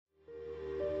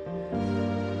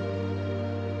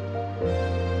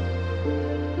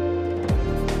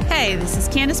Hey, this is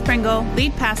Candace Pringle,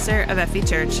 lead pastor of FE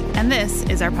Church, and this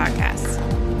is our podcast.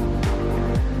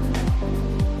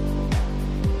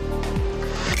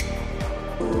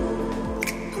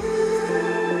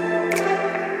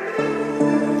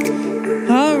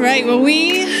 All right, well,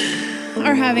 we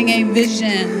are having a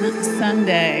Vision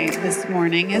Sunday this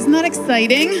morning. Isn't that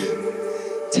exciting?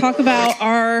 Talk about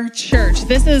our church.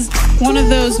 This is one of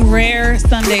those rare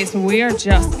Sundays where we are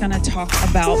just going to talk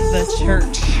about the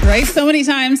church, right? So many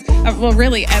times, well,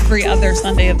 really every other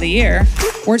Sunday of the year,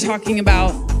 we're talking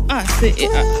about us,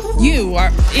 you, our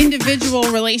individual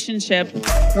relationship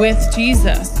with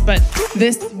Jesus. But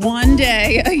this one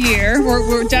day a year,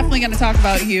 we're definitely going to talk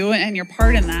about you and your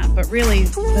part in that, but really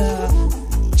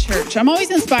the church. I'm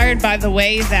always inspired by the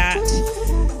way that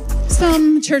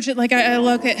some churches, like I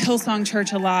look at Hillsong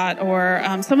Church a lot, or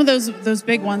some of those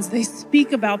big ones, they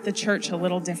speak about the church a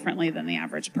little differently than the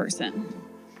average person.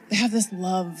 They have this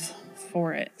love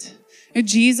for it.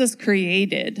 Jesus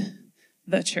created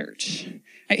the church.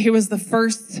 He was the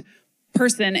first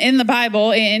person in the Bible,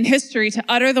 in history, to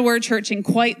utter the word church in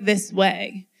quite this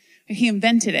way. He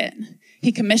invented it.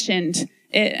 He commissioned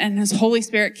it, and his Holy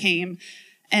Spirit came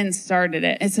and started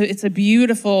it. It's a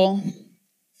beautiful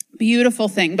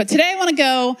thing. But today I want to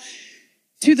go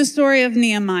to the story of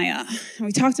Nehemiah. And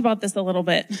we talked about this a little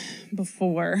bit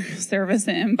before service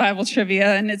in Bible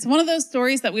trivia. And it's one of those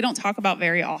stories that we don't talk about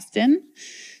very often.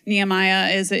 Nehemiah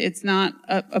it's not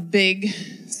a big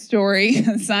story.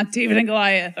 It's not David and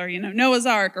Goliath or, Noah's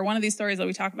Ark or one of these stories that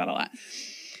we talk about a lot.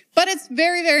 But it's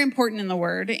very, very important in the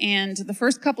Word. And the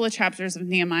first couple of chapters of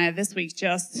Nehemiah this week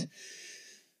just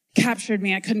captured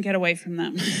me. I couldn't get away from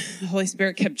them. The Holy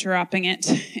Spirit kept dropping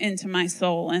it into my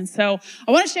soul. And so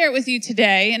I want to share it with you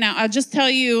today. And now I'll just tell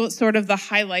you sort of the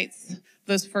highlights,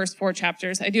 those first 4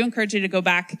 chapters. I do encourage you to go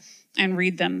back and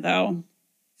read them though.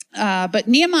 But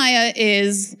Nehemiah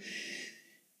he's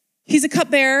a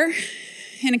cupbearer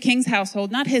in a king's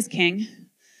household, not his king,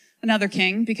 another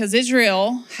king, because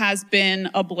Israel has been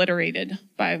obliterated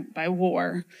by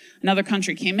war. Another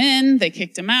country came in, they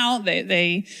kicked him out,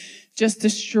 they just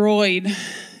destroyed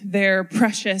their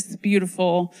precious,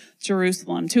 beautiful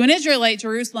Jerusalem. To an Israelite,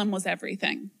 Jerusalem was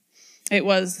everything. It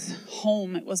was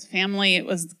home, it was family, it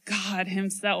was God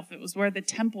himself. It was where the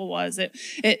temple was.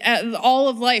 All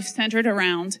of life centered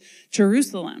around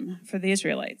Jerusalem for the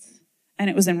Israelites. And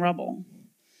it was in rubble.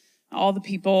 All the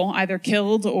people either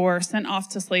killed or sent off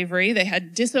to slavery. They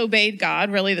had disobeyed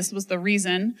God. Really, this was the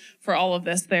reason for all of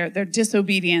this, their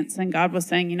disobedience. And God was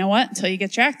saying, you know what? Until you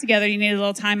get your act together, you need a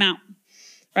little time out,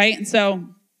 right? And so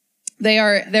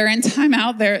they're in time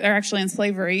out. They're actually in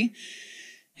slavery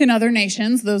in other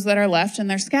nations, those that are left, and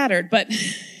they're scattered. But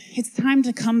it's time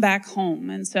to come back home.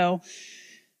 And so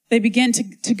they begin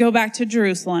to go back to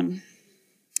Jerusalem.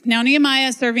 Now, Nehemiah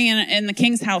is serving in the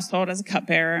king's household as a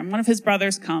cupbearer, and one of his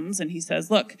brothers comes and he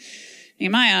says, look,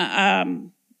 Nehemiah,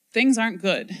 things aren't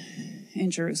good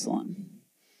in Jerusalem.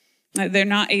 They're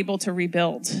not able to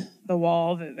rebuild the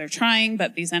wall. They're trying,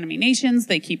 but these enemy nations,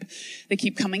 they keep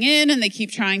coming in and they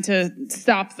keep trying to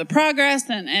stop the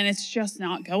progress, and it's just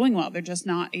not going well. They're just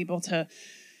not able to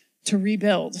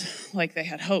rebuild like they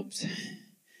had hoped.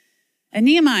 And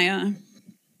Nehemiah,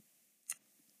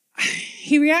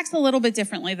 he reacts a little bit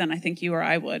differently than I think you or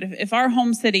I would. If our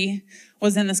home city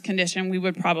was in this condition, we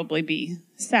would probably be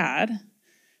sad,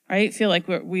 right? Feel like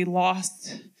we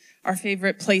lost our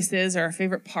favorite places or our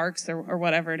favorite parks or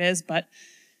whatever it is. But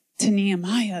to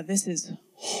Nehemiah, this is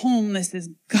home, this is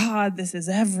God, this is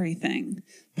everything.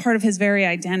 Part of his very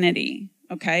identity,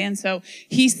 okay? And so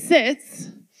he sits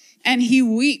and he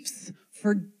weeps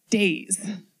for days.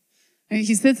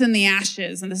 He sits in the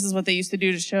ashes, and this is what they used to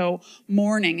do to show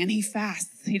mourning, and he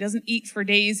fasts. He doesn't eat for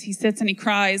days. He sits and he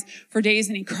cries for days,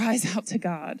 and he cries out to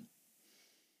God.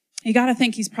 You got to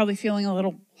think he's probably feeling a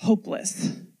little hopeless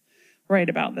right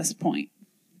about this point.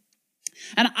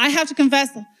 And I have to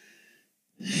confess,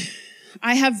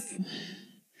 I've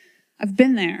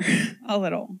been there a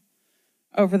little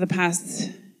over the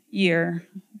past year,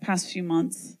 past few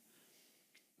months.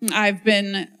 I've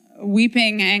been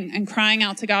weeping and crying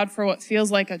out to God for what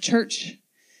feels like a church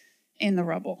in the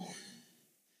rubble.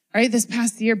 Right? This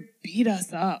past year beat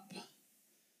us up.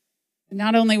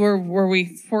 Not only were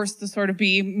we forced to sort of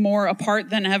be more apart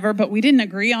than ever, but we didn't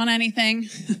agree on anything.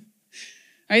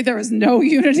 Right? There was no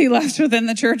unity left within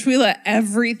the church. We let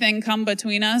everything come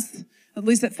between us. At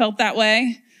least it felt that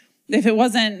way. If it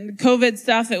wasn't COVID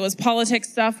stuff, it was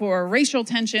politics stuff or racial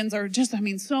tensions or just,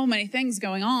 so many things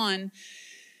going on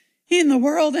in the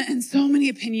world and so many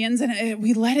opinions. And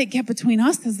we let it get between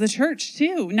us as the church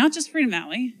too. Not just Freedom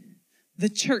Valley, the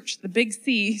church, the big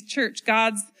C church,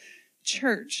 God's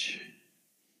church.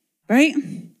 right?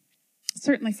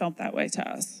 Certainly felt that way to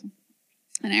us.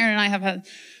 And Aaron and I have had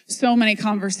so many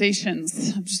conversations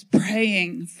of just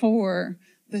praying for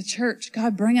the church.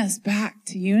 God, bring us back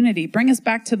to unity. Bring us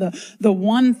back to the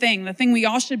one thing, the thing we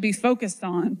all should be focused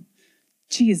on,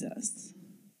 Jesus,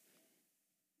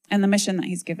 and the mission that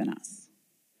he's given us.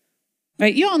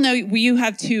 Right? You all know you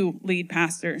have 2 lead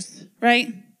pastors, right?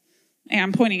 And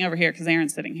I'm pointing over here because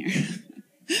Aaron's sitting here.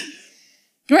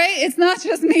 Right? It's not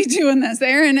just me doing this.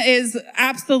 Aaron is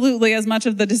absolutely as much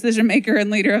of the decision maker and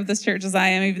leader of this church as I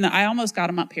am, even though I almost got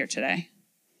him up here today.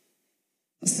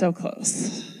 So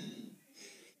close.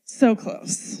 So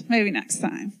close. Maybe next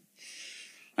time.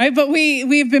 Right? But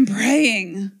we've been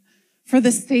praying for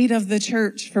the state of the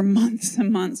church for months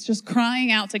and months, just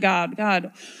crying out to God,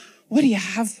 God, what do you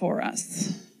have for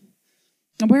us?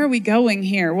 Where are we going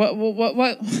here?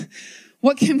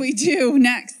 What can we do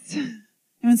next to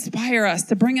inspire us,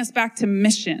 to bring us back to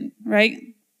mission, right?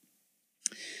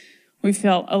 We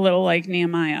felt a little like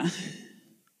Nehemiah.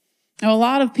 Now, a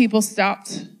lot of people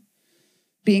stopped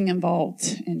being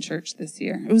involved in church this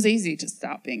year. It was easy to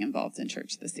stop being involved in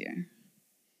church this year,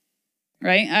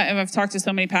 right? I've talked to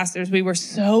so many pastors. We were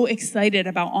so excited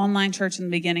about online church in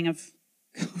the beginning of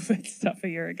COVID stuff a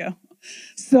year ago.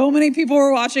 So many people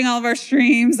were watching all of our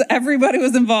streams. Everybody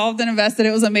was involved and invested.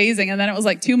 It was amazing. And then it was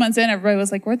like 2 months in, everybody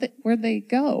was like, where'd they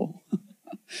go?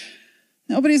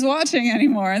 Nobody's watching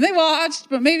anymore. And they watched,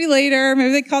 but maybe later,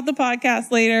 maybe they caught the podcast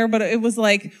later. But it was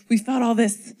like, we felt all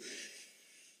this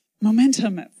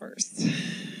momentum at first.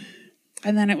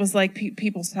 And then it was like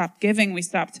people stopped giving. We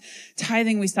stopped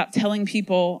tithing. We stopped telling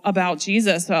people about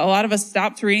Jesus. So a lot of us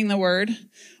stopped reading the word,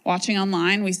 watching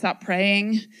online. We stopped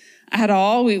praying at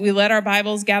all. We let our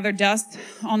Bibles gather dust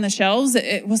on the shelves.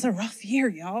 It was a rough year,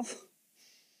 y'all.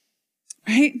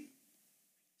 Right?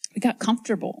 We got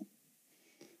comfortable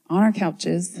on our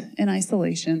couches in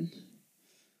isolation,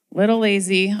 a little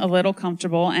lazy, a little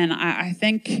comfortable. And I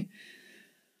think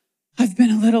I've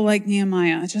been a little like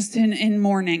Nehemiah, just in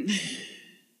mourning.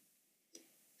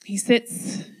 He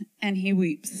sits and he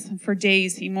weeps. For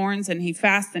days he mourns and he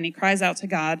fasts and he cries out to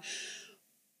God.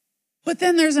 But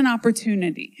then there's an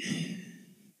opportunity.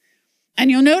 And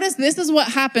you'll notice this is what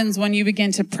happens when you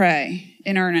begin to pray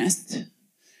in earnest.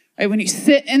 Right? When you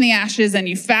sit in the ashes and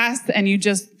you fast and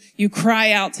you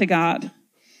cry out to God,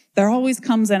 there always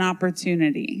comes an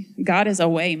opportunity. God is a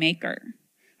way maker.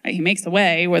 Right? He makes a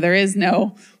way where there is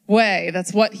no way.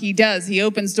 That's what he does. He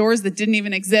opens doors that didn't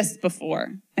even exist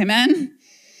before. Amen?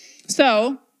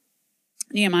 So,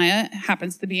 Nehemiah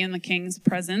happens to be in the king's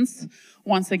presence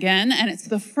once again, and it's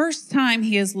the first time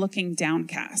he is looking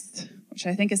downcast, which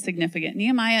I think is significant.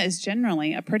 Nehemiah is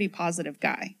generally a pretty positive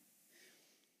guy.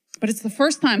 But it's the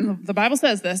first time, the Bible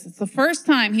says this, it's the first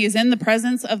time he is in the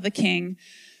presence of the king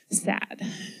sad.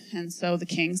 And so the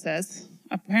king says,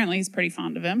 apparently he's pretty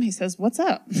fond of him. He says, what's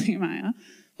up, Nehemiah?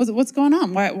 What's going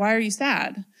on? Why are you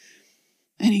sad?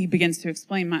 And he begins to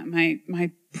explain,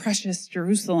 my precious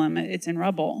Jerusalem, it's in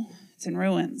rubble. It's in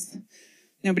ruins.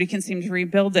 Nobody can seem to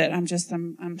rebuild it.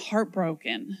 I'm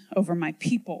heartbroken over my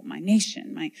people, my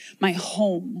nation, my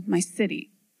home, my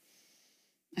city.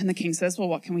 And the king says, well,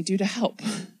 what can we do to help?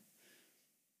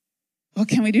 What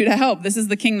can we do to help? This is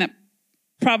the king that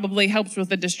probably helped with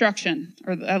the destruction,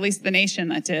 or at least the nation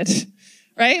that did,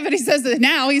 right? But he says that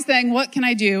now he's saying, what can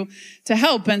I do to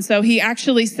help? And so he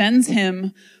actually sends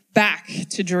him back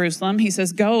to Jerusalem. He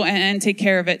says, go and take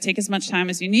care of it. Take as much time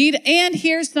as you need. And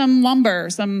here's some lumber,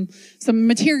 some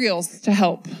materials to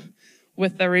help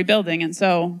with the rebuilding. And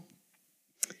so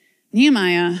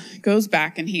Nehemiah goes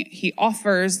back and he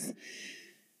offers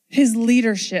his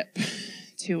leadership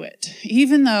to it.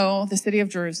 Even though the city of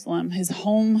Jerusalem, his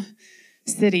home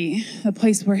city, the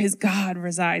place where his God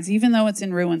resides, even though it's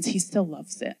in ruins, he still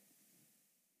loves it.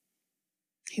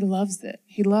 He loves it.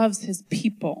 He loves his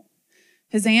people.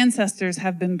 His ancestors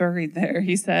have been buried there,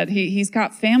 he said. He's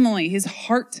got family. His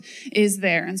heart is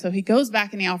there. And so he goes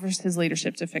back and he offers his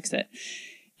leadership to fix it.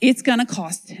 It's going to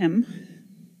cost him,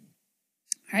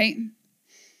 right?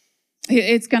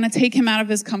 It's going to take him out of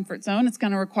his comfort zone. It's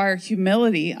going to require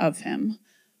humility of him.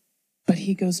 But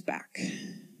he goes back.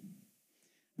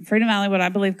 In Freedom Valley, what I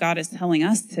believe God is telling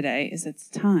us today is it's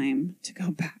time to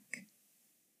go back,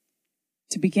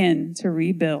 to begin to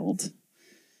rebuild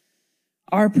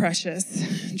our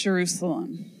precious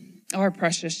Jerusalem, our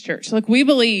precious church. Look, we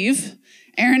believe,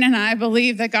 Aaron and I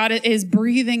believe that God is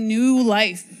breathing new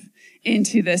life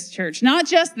into this church. Not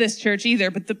just this church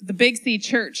either, but the Big C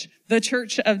church, the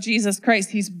church of Jesus Christ.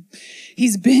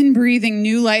 He's been breathing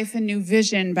new life and new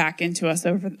vision back into us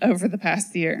over the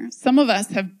past year. Some of us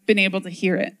have been able to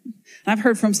hear it. And I've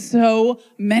heard from so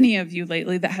many of you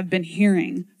lately that have been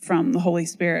hearing from the Holy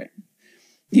Spirit.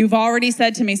 You've already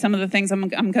said to me some of the things I'm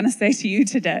going to say to you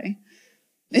today.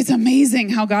 It's amazing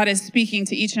how God is speaking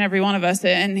to each and every one of us,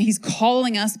 and he's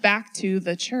calling us back to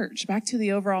the church, back to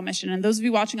the overall mission. And those of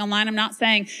you watching online, I'm not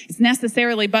saying it's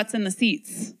necessarily butts in the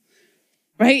seats,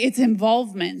 right? It's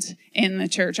involvement in the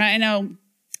church. I know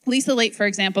Lisa Late, for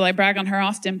example, I brag on her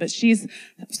often, but she's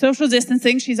social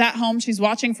distancing. She's at home. She's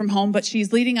watching from home, but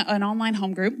she's leading an online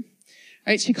home group.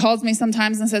 Right? She calls me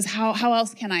sometimes and says, how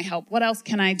else can I help? What else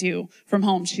can I do from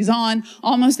home? She's on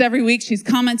almost every week. She's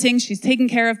commenting. She's taking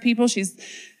care of people. She's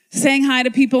saying hi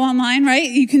to people online, right?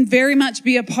 You can very much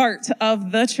be a part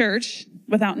of the church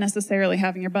without necessarily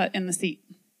having your butt in the seat.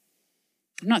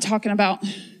 I'm not talking about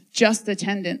just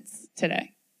attendance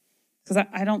today, because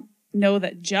I don't know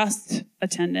that just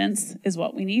attendance is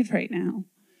what we need right now.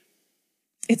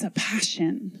 It's a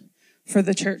passion for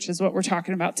the church is what we're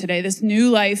talking about today. This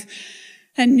new life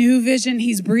and new vision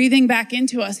he's breathing back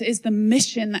into us is the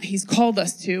mission that he's called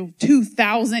us to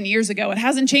 2,000 years ago. It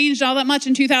hasn't changed all that much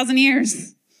in 2,000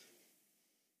 years,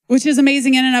 which is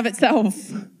amazing in and of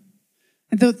itself.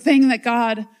 The thing that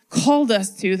God called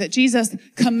us to, that Jesus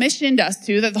commissioned us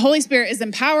to, that the Holy Spirit is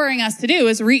empowering us to do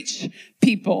is reach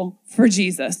people for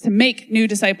Jesus, to make new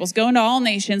disciples, go into all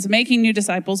nations, making new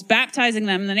disciples, baptizing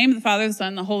them in the name of the Father, the Son,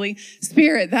 and the Holy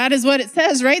Spirit. That is what it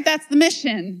says, right? That's the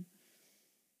mission.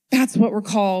 That's what we're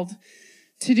called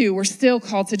to do. We're still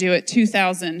called to do it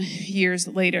 2,000 years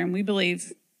later. And we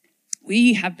believe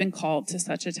we have been called to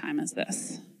such a time as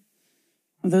this.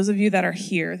 Those of you that are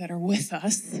here, that are with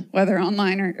us, whether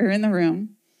online or in the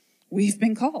room, we've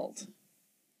been called.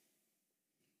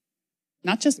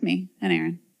 Not just me and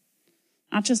Aaron.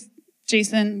 Not just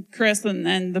Jason, Chris,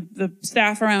 and the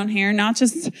staff around here. Not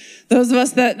just those of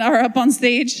us that are up on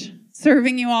stage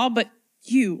serving you all, but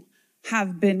you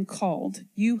have been called.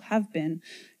 You have been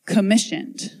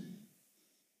commissioned.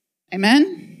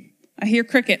 Amen? I hear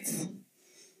crickets.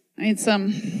 I need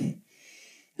some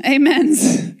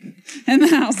amens in the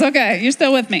house. Okay, you're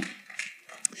still with me.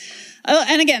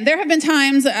 And again, there have been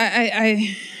times,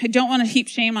 I don't want to heap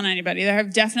shame on anybody. There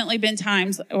have definitely been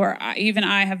times where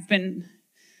I have been,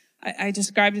 I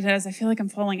described it as I feel like I'm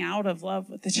falling out of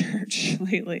love with the church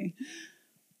lately.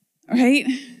 Right?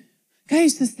 I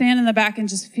used to stand in the back and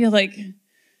just feel like,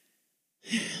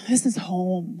 this is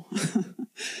home.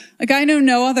 Like I know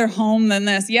no other home than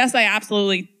this. Yes, I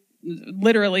absolutely,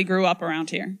 literally grew up around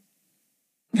here.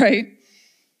 Right?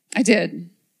 I did.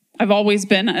 I've always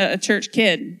been a church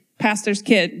kid, pastor's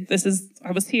kid.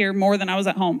 I was here more than I was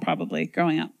at home probably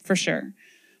growing up, for sure.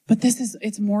 But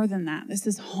it's more than that. This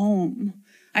is home.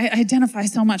 I identify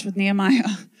so much with Nehemiah.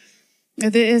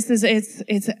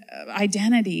 It's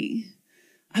identity.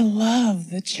 I love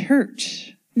the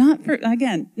church.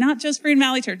 Not just Freedom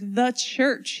Valley Church, the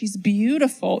church. She's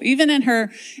beautiful. Even in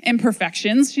her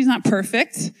imperfections, she's not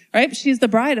perfect, right? But she's the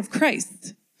bride of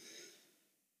Christ.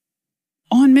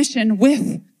 On mission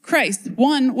with Christ,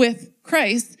 one with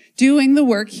Christ, doing the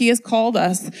work he has called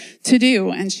us to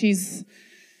do. And she's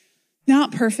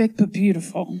not perfect, but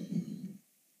beautiful.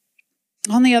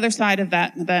 On the other side of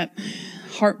that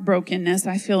heartbrokenness,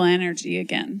 I feel energy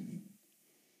again.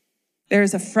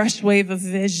 There's a fresh wave of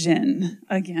vision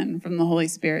again from the Holy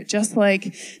Spirit. Just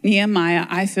like Nehemiah,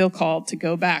 I feel called to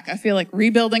go back. I feel like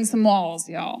rebuilding some walls,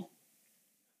 y'all.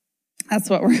 That's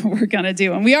what we're going to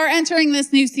do. And we are entering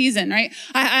this new season, right?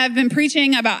 I've been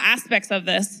preaching about aspects of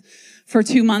this for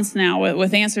 2 months now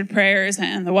with answered prayers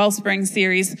and the Wellspring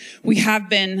series. We have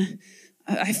been,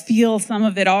 I feel some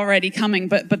of it already coming,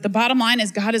 but the bottom line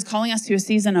is God is calling us to a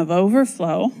season of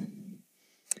overflow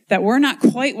that we're not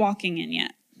quite walking in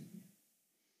yet.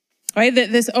 Right?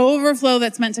 This overflow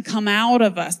that's meant to come out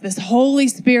of us, this Holy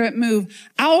Spirit move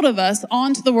out of us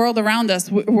onto the world around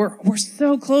us. We're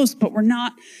so close, but we're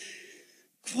not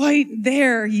quite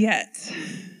there yet.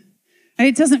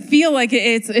 It doesn't feel like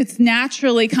it's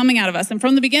naturally coming out of us. And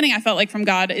from the beginning, I felt like from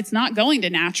God, it's not going to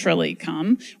naturally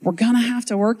come. We're going to have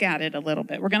to work at it a little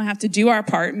bit. We're going to have to do our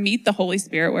part, meet the Holy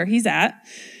Spirit where he's at,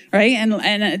 right?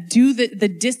 And do the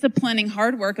disciplining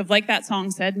hard work of, like that song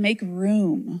said, make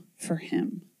room for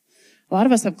him. A lot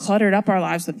of us have cluttered up our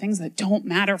lives with things that don't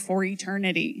matter for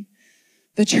eternity.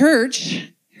 The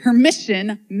church, her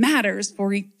mission matters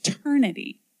for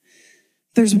eternity.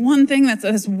 There's one thing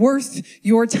that's worth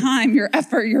your time, your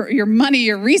effort, your money,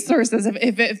 your resources.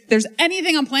 If there's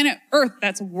anything on planet Earth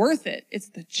that's worth it, it's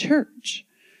the church.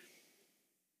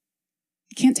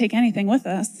 We can't take anything with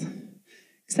us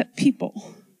except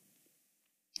people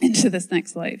into this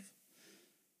next life.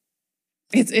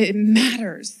 It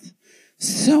matters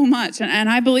so much. And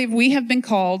I believe we have been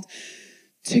called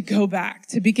to go back,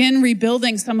 to begin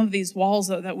rebuilding some of these walls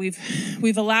that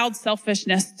we've allowed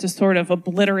selfishness to sort of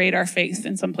obliterate our faith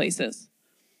in some places.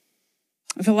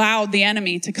 We've allowed the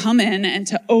enemy to come in and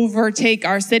to overtake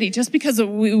our city just because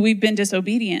we've been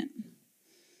disobedient.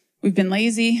 We've been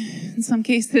lazy in some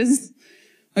cases.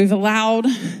 We've allowed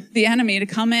the enemy to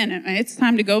come in, and it's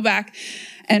time to go back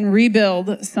and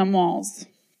rebuild some walls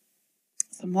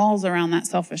around that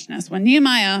selfishness. When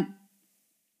Nehemiah,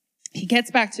 he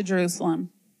gets back to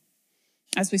Jerusalem,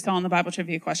 as we saw in the Bible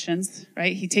trivia questions,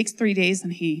 right? He takes 3 days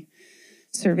and he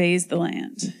surveys the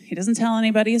land. He doesn't tell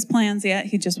anybody his plans yet.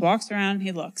 He just walks around,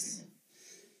 he looks,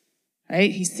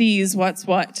 right? He sees what's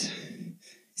what.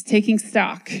 He's taking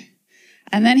stock.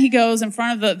 And then he goes in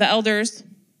front of the elders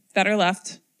that are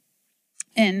left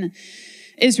in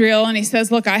Israel, and he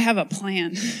says, look, I have a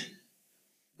plan.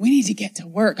 We need to get to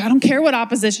work. I don't care what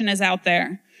opposition is out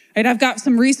there. Right? I've got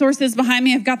some resources behind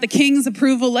me. I've got the king's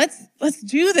approval. Let's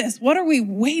do this. What are we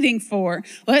waiting for?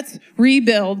 Let's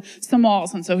rebuild some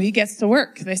walls. And so he gets to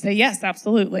work. They say, yes,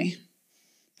 absolutely.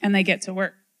 And they get to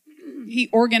work. He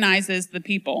organizes the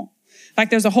people. In fact,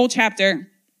 there's a whole chapter.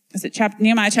 Is it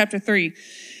Nehemiah chapter 3?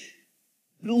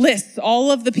 Lists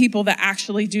all of the people that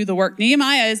actually do the work.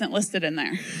 Nehemiah isn't listed in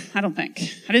there. I don't think.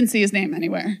 I didn't see his name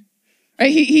anywhere.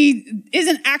 Right? He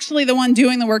isn't actually the one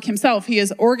doing the work himself. He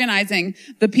is organizing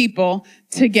the people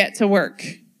to get to work.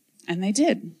 And they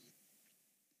did.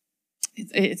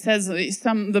 It says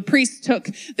the priests took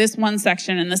this one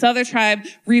section, and this other tribe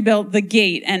rebuilt the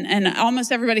gate. And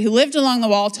almost everybody who lived along the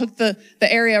wall took the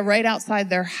area right outside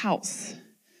their house.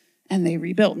 And they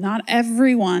rebuilt. Not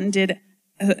everyone did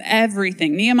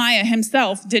everything. Nehemiah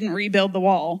himself didn't rebuild the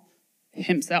wall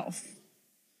himself.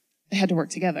 They had to work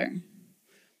together.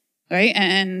 Right?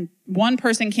 And one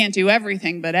person can't do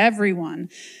everything, but everyone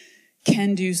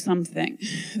can do something.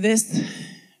 This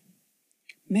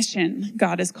mission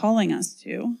God is calling us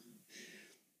to,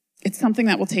 it's something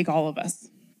that will take all of us.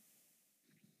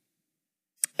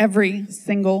 Every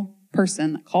single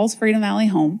person that calls Freedom Valley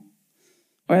home,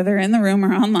 whether in the room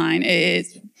or online,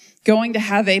 is going to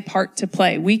have a part to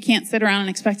play. We can't sit around and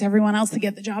expect everyone else to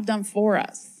get the job done for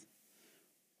us.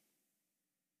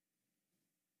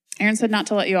 Aaron said not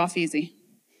to let you off easy.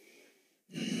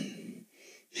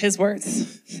 His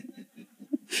words.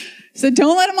 So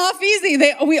don't let them off easy.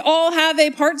 We all have a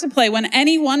part to play. When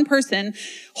any one person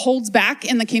holds back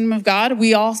in the kingdom of God,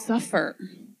 we all suffer.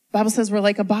 The Bible says we're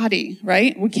like a body,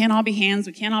 right? We can't all be hands.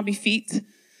 We can't all be feet.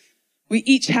 We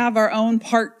each have our own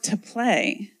part to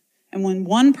play. And when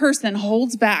one person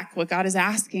holds back what God is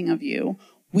asking of you,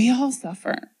 we all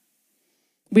suffer.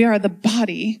 We are the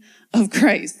body of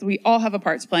Christ. We all have a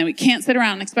part to play. We can't sit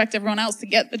around and expect everyone else to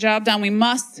get the job done. We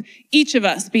must, each of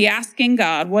us, be asking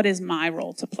God, what is my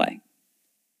role to play?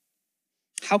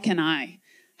 How can I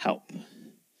help?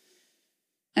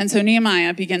 And so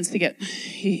Nehemiah begins to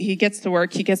he gets to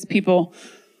work. He gets people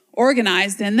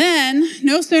organized. And then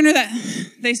no sooner that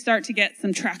they start to get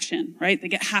some traction, right? They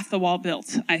get half the wall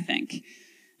built, I think.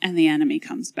 And the enemy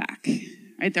comes back,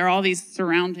 right? There are all these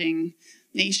surrounding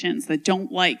nations that don't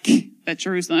like that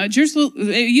Jerusalem,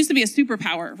 it used to be a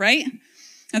superpower, right?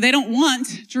 And they don't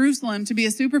want Jerusalem to be a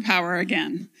superpower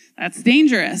again. That's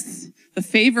dangerous. The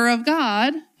favor of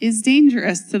God is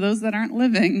dangerous to those that aren't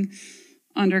living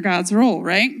under God's rule,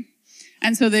 right?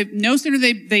 And so no sooner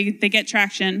they get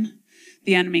traction,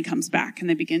 the enemy comes back and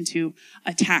they begin to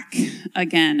attack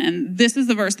again. And this is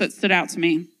the verse that stood out to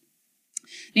me.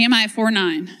 Nehemiah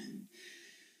 4:9.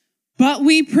 But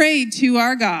we prayed to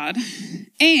our God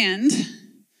and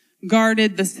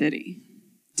guarded the city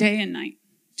day and night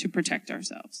to protect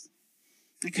ourselves.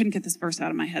 I couldn't get this verse out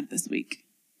of my head this week.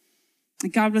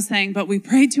 God was saying, but we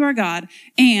prayed to our God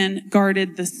and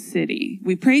guarded the city.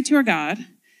 We prayed to our God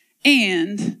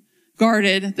and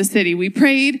guarded the city. We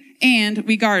prayed and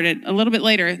we guarded. A little bit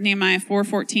later, Nehemiah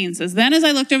 4:14 says, then as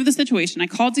I looked over the situation, I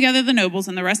called together the nobles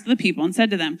and the rest of the people and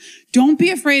said to them, don't be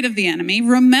afraid of the enemy.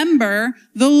 Remember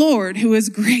the Lord who is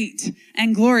great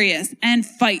and glorious, and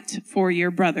fight for your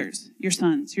brothers, your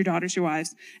sons, your daughters, your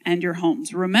wives, and your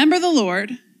homes. Remember the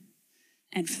Lord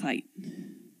and fight.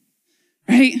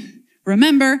 Right?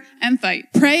 Remember and fight.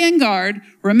 Pray and guard.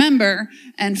 Remember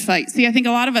and fight. See, I think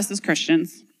a lot of us as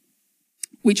Christians,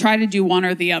 we try to do one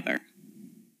or the other.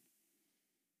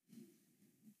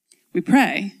 We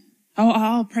pray. Oh,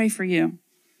 I'll pray for you,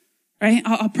 right?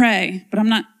 I'll pray, but I'm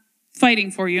not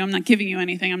fighting for you. I'm not giving you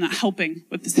anything. I'm not helping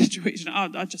with the situation.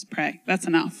 I'll just pray. That's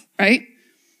enough, right?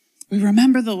 We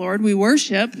remember the Lord. We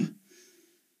worship,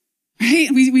 right?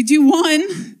 We do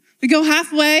one. We go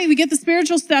halfway. We get the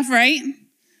spiritual stuff right.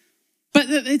 But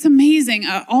it's amazing.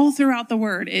 All throughout the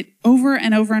word, it over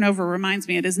and over and over reminds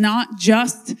me it is not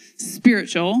just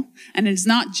spiritual and it is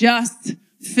not just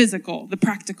physical, the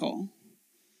practical.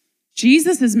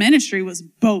 Jesus' ministry was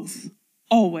both,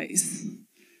 always.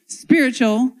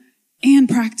 Spiritual and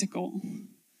practical.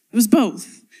 It was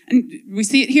both. And we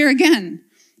see it here again.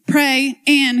 Pray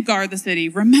and guard the city.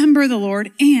 Remember the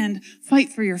Lord and fight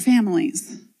for your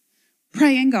families.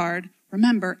 Pray and guard,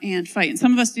 remember and fight. And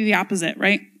some of us do the opposite,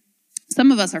 right?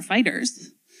 Some of us are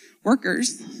fighters,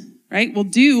 workers, right? We'll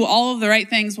do all of the right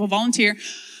things. We'll volunteer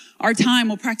our time.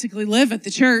 We'll practically live at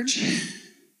the church.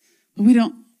 But we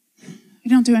don't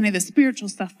do any of the spiritual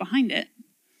stuff behind it.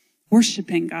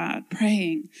 Worshiping God,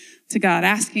 praying to God,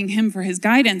 asking him for his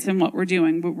guidance in what we're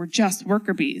doing, but we're just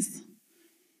worker bees.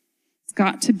 It's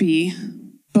got to be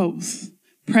both.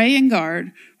 Pray and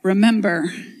guard, remember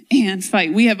and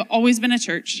fight. We have always been a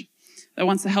church that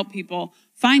wants to help people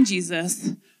find Jesus,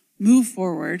 move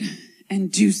forward,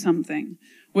 and do something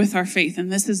with our faith.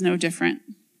 And this is no different.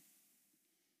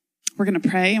 We're going to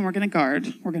pray and we're going to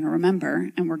guard. We're going to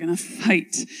remember and we're going to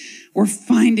fight. We're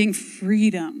finding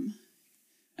freedom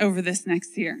over this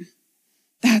next year.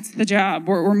 That's the job.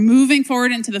 We're moving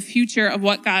forward into the future of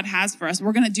what God has for us.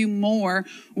 We're going to do more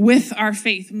with our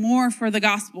faith, more for the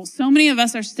gospel. So many of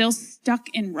us are still stuck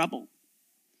in rubble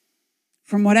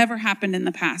from whatever happened in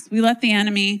the past. We let the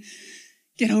enemy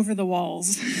get over the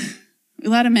walls. We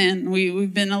let him in.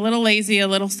 We've been a little lazy, a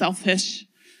little selfish,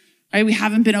 right? We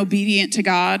haven't been obedient to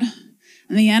God.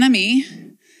 And the enemy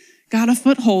got a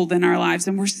foothold in our lives.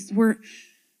 And we're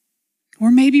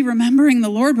maybe remembering the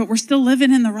Lord, but we're still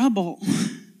living in the rubble.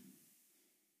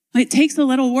 It takes a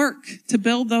little work to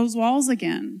build those walls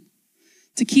again,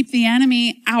 to keep the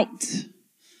enemy out,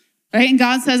 right? And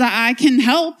God says, I can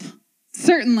help,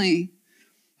 certainly,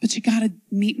 but you got to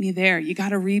meet me there. You got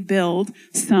to rebuild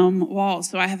some walls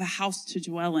so I have a house to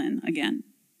dwell in again.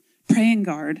 Pray and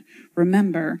guard,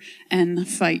 remember, and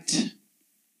fight.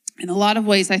 In a lot of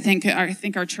ways, I think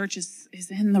our church is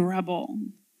in the rubble.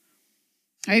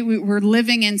 Right? We're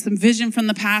living in some vision from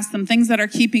the past, some things that are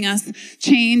keeping us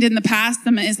chained in the past,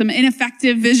 some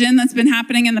ineffective vision that's been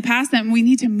happening in the past, and we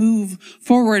need to move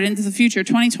forward into the future.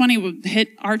 2020 will hit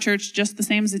our church just the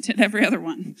same as it did every other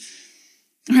one.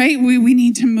 Right? We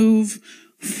need to move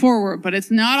forward, but it's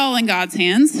not all in God's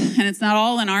hands, and it's not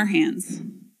all in our hands.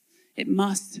 It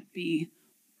must be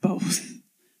both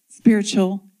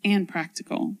spiritual and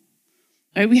practical.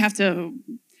 Right? We have to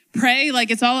pray like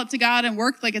it's all up to God and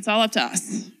work like it's all up to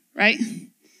us, right?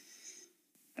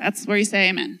 That's where you say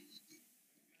amen.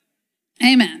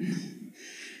 Amen.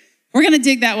 We're going to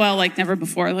dig that well like never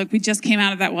before. Like we just came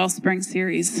out of that Wellspring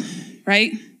series,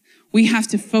 right? We have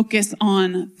to focus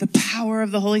on the power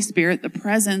of the Holy Spirit, the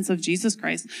presence of Jesus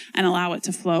Christ, and allow it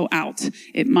to flow out.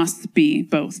 It must be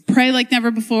both. Pray like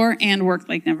never before and work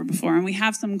like never before. And we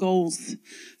have some goals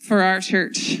for our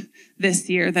church this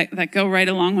year that go right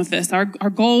along with this. Our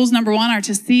goals, number one, are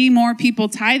to see more people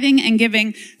tithing and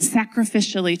giving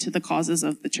sacrificially to the causes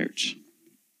of the church.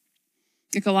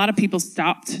 Like a lot of people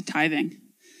stopped tithing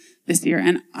this year.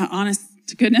 And honest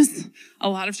to goodness, a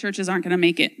lot of churches aren't going to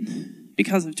make it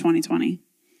because of 2020.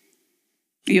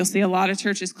 You'll see a lot of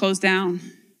churches close down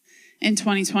in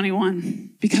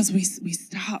 2021 because we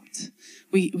stopped.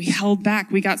 We held back.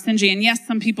 We got stingy. And yes,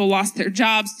 some people lost their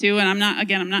jobs too. And I'm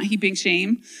not heaping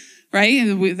shame.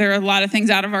 Right? There are a lot of things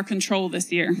out of our control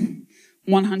this year,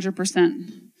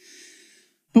 100%.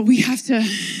 But we have to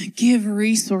give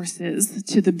resources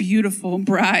to the beautiful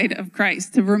bride of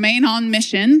Christ to remain on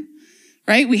mission,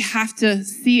 right? We have to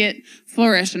see it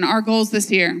flourish. And our goals this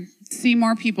year, see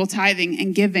more people tithing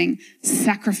and giving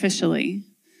sacrificially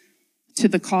to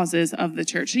the causes of the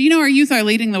church. You know, our youth are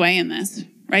leading the way in this,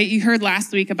 right? You heard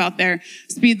last week about their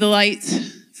Speed the Light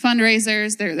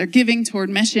fundraisers. They're giving toward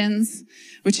missions,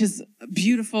 which is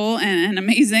beautiful and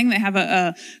amazing. They have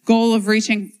a goal of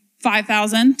reaching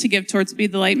 5,000 to give towards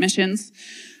Speed the Light missions.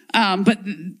 But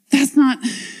it's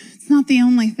not the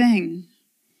only thing.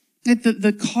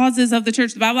 The causes of the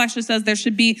church, the Bible actually says there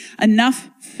should be enough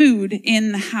food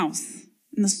in the house,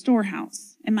 in the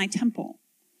storehouse, in my temple.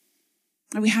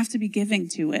 And we have to be giving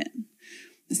to it.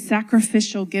 The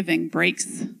sacrificial giving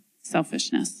breaks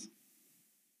selfishness.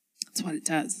 That's what it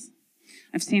does.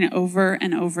 I've seen it over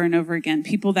and over and over again.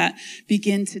 People that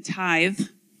begin to tithe,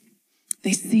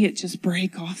 they see it just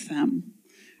break off them.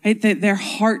 Right? Their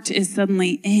heart is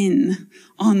suddenly in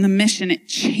on the mission. It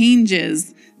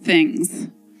changes things.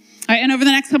 All right, and over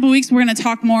the next couple of weeks, we're going to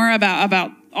talk more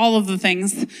about all of the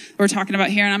things we're talking about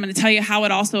here, and I'm going to tell you how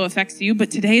it also affects you,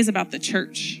 but today is about the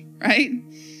church, right?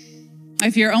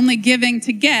 If you're only giving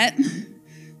to get,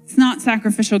 it's not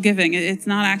sacrificial giving. It's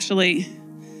not actually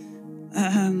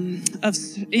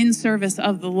in service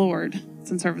of the Lord.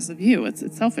 It's in service of you. It's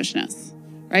selfishness,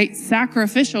 right?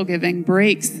 Sacrificial giving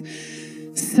breaks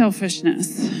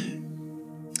selfishness.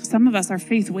 Some of us, our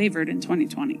faith wavered in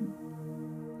 2020,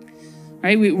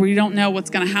 right? We don't know what's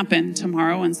going to happen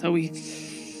tomorrow, and so we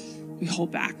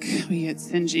hold back. We get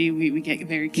stingy. We get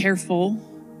very careful,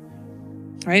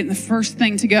 right? And the first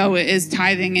thing to go is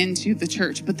tithing into the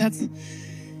church, but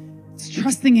it's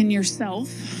trusting in yourself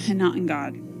and not in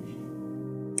God.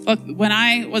 Look, when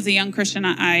I was a young Christian,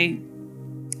 I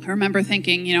remember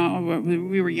thinking,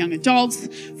 we were young adults,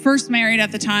 first married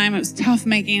at the time. It was tough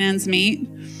making ends meet.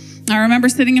 I remember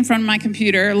sitting in front of my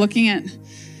computer looking at,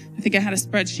 I think I had a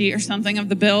spreadsheet or something of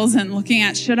the bills and looking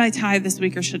at, should I tithe this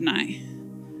week or shouldn't I?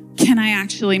 Can I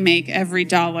actually make every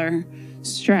dollar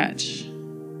stretch?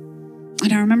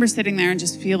 And I remember sitting there and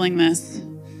just feeling this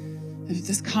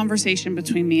conversation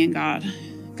between me and God.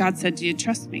 God said, do you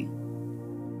trust me?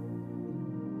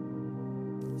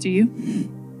 Do you?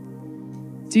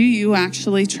 Do you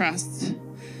actually trust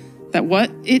that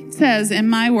what it says in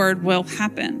my word will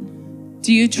happen?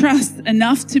 Do you trust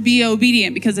enough to be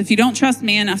obedient? Because if you don't trust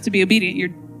me enough to be obedient, you're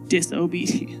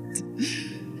disobedient.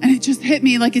 And it just hit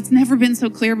me like it's never been so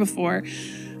clear before.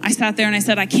 I sat there and I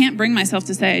said, I can't bring myself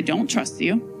to say I don't trust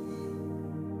you.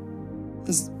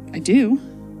 Because I do.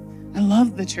 I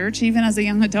loved the church, even as a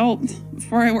young adult.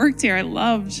 Before I worked here, I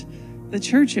loved the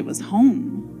church. It was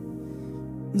home.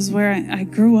 It was where I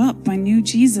grew up. I knew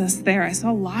Jesus there. I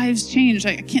saw lives change.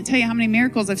 I can't tell you how many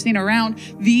miracles I've seen around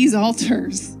these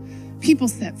altars. People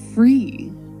set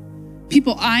free.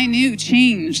 People I knew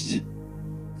changed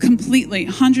completely.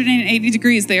 180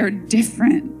 degrees. They are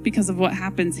different because of what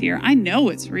happens here. I know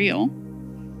it's real.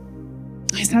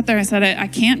 I sat there. I said, I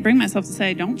can't bring myself to say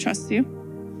I don't trust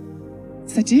you.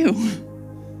 Yes, I do.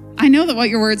 I know that what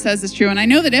your word says is true. And I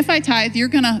know that if I tithe, you're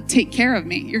going to take care of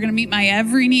me. You're going to meet my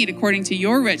every need according to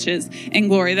your riches and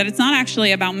glory, that it's not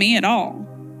actually about me at all.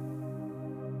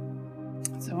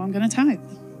 So I'm going to tithe.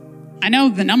 I know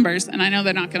the numbers, and I know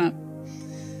they're not going to,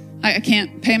 I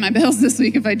can't pay my bills this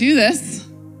week if I do this,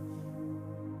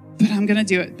 but I'm going to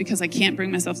do it because I can't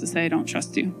bring myself to say I don't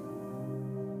trust you.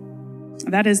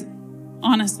 That is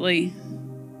honestly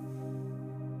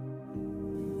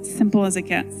simple as it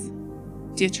gets.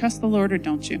 Do you trust the Lord or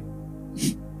don't you?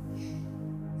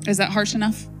 Is that harsh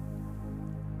enough?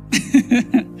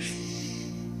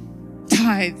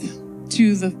 Tithe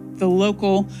to the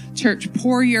local church.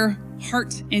 Pour your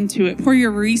heart into it. Pour your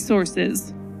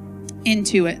resources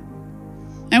into it.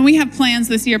 And we have plans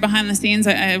this year behind the scenes.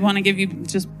 I want to give you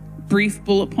just brief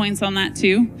bullet points on that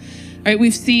too. All right,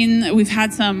 we've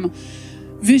had some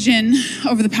vision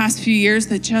over the past few years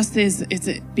that just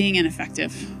it's being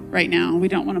ineffective right now. We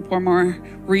don't want to pour more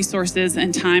resources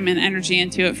and time and energy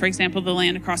into it. For example, the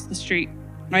land across the street,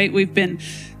 right? We've been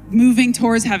moving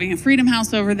towards having a Freedom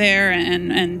House over there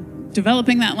and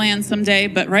developing that land someday.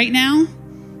 But right now,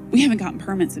 we haven't gotten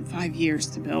permits in 5 years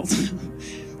to build.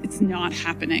 It's not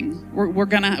happening.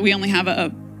 We only have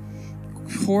a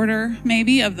quarter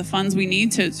maybe of the funds we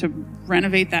need to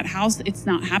renovate that house. It's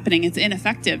not happening. It's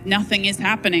ineffective. Nothing is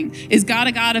happening. Is God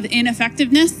a God of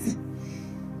ineffectiveness?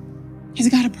 He's a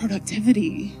God of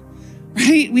productivity,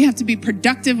 right? We have to be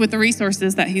productive with the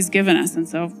resources that he's given us. And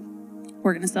so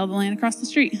we're going to sell the land across the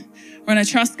street. We're going to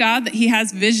trust God that he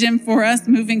has vision for us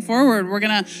moving forward. We're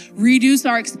going to reduce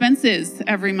our expenses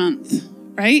every month,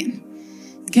 right?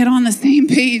 Get on the same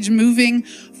page moving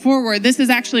forward. This is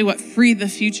actually what Free the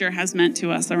Future has meant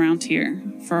to us around here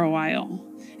for a while.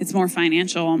 It's more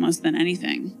financial almost than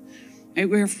anything. Right?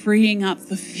 We're freeing up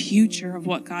the future of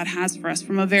what God has for us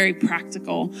from a very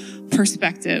practical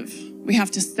perspective. We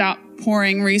have to stop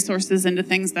pouring resources into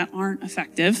things that aren't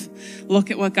effective. Look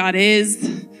at what God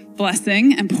is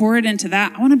blessing and pour it into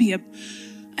that. I want to be an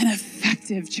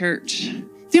effective church.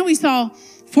 We saw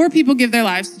 4 people give their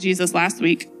lives to Jesus last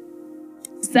week.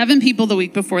 7 people the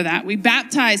week before that. We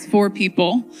baptized 4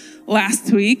 people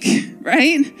last week,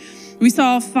 right? We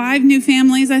saw 5 new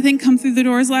families, I think, come through the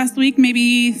doors last week,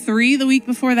 maybe 3 the week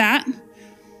before that.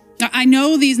 I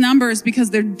know these numbers because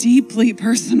they're deeply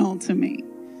personal to me.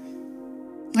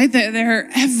 Right? They're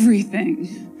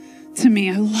everything to me.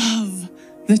 I love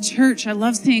the church. I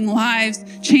love seeing lives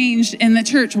changed in the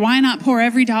church. Why not pour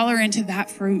every dollar into that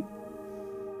fruit?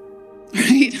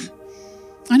 Right?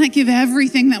 Why not give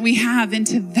everything that we have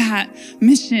into that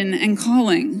mission and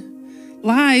calling?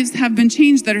 lives have been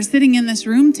changed that are sitting in this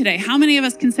room today? How many of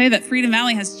us can say that Freedom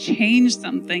Valley has changed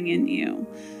something in you?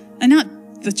 And not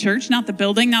the church, not the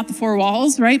building, not the four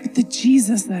walls, right? But the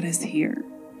Jesus that is here.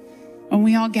 When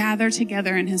we all gather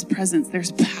together in his presence,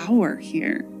 there's power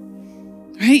here,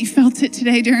 right? You felt it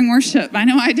today during worship. I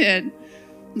know I did.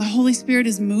 The Holy Spirit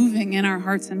is moving in our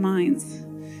hearts and minds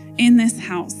in this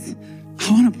house.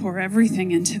 I want to pour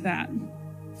everything into that.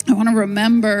 I want to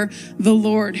remember the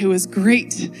Lord who is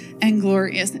great and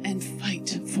glorious and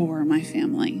fight for my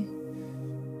family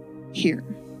here,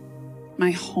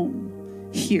 my home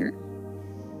here.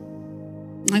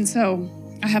 And so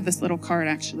I have this little card,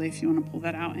 actually, if you want to pull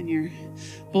that out in your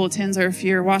bulletins, or if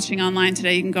you're watching online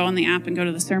today, you can go on the app and go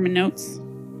to the sermon notes.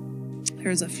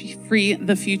 There's a free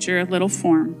the future little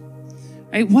form,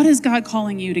 right? What is God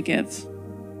calling you to give?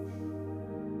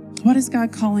 What is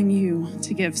God calling you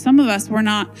to give? Some of us, we're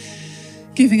not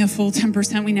giving a full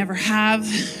 10%. We never have.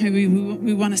 We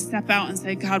want to step out and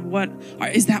say, God,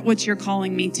 is that what you're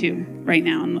calling me to right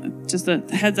now? And just a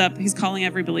heads up, he's calling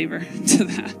every believer to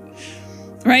that.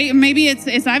 Right? Maybe it's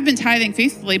I've been tithing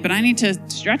faithfully, but I need to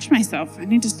stretch myself. I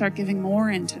need to start giving more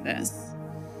into this.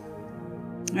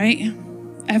 Right?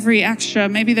 Every extra,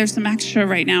 maybe there's some extra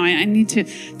right now. I need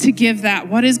to give that.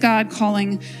 What is God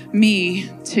calling me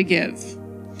to give?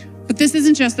 But this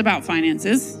isn't just about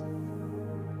finances.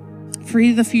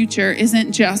 Free the future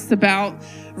isn't just about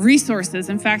resources.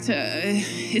 In fact,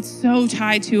 it's so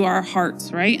tied to our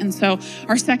hearts, right? And so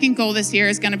our second goal this year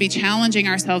is going to be challenging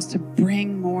ourselves to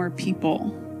bring more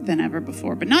people than ever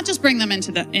before, but not just bring them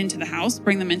into the house,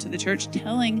 bring them into the church,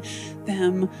 telling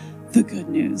them the good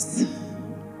news,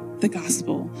 the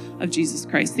gospel of Jesus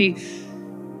Christ. See,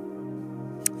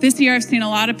 this year I've seen a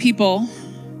lot of people,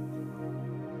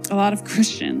 a lot of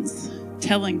Christians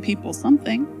telling people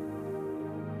something.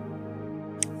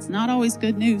 It's not always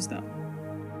good news, though.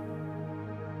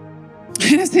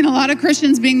 I've seen a lot of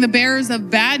Christians being the bearers of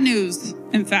bad news,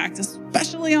 in fact,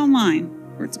 especially online,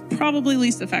 where it's probably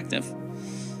least effective.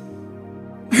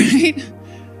 Right?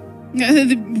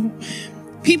 The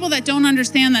people that don't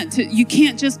understand that you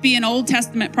can't just be an Old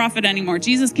Testament prophet anymore.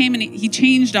 Jesus came and he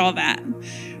changed all that.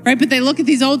 Right? But they look at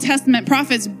these Old Testament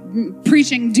prophets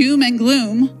preaching doom and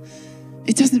gloom.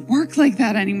 It doesn't work like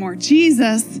that anymore.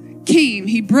 Jesus came.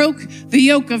 He broke the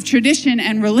yoke of tradition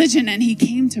and religion, and he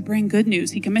came to bring good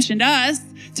news. He commissioned us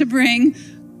to bring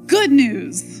good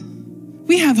news.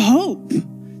 We have hope.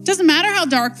 Doesn't matter how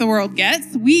dark the world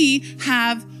gets. We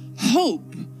have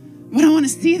hope. What I want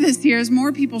to see this year is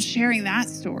more people sharing that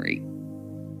story.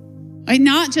 Like,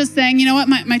 not just saying, you know what,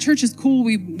 my church is cool.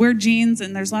 We wear jeans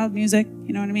and there's loud music.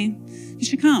 You know what I mean? You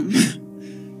should come.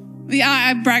 Yeah,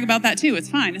 I brag about that too. It's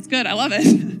fine. It's good. I love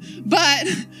it. But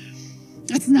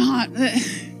it's not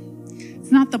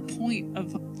the point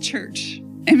of church.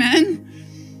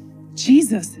 Amen?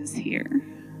 Jesus is here.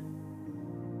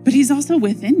 But he's also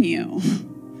within you.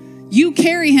 You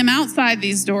carry him outside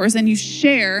these doors and you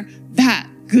share that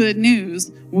good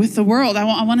news with the world. I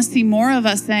want to see more of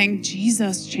us saying,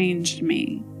 Jesus changed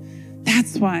me.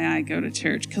 That's why I go to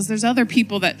church, because there's other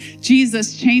people that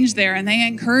Jesus changed there, and they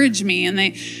encourage me and they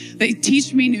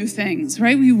teach me new things,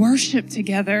 right? We worship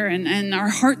together and our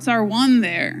hearts are one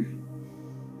there.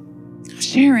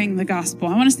 Sharing the gospel.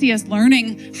 I want to see us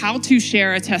learning how to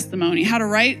share a testimony, how to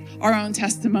write our own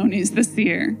testimonies this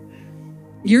year.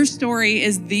 Your story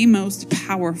is the most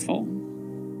powerful,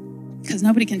 because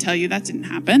nobody can tell you that didn't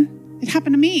happen. It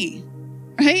happened to me,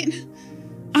 right?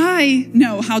 I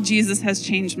know how Jesus has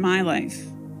changed my life.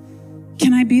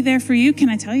 Can I be there for you? Can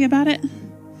I tell you about it?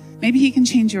 Maybe he can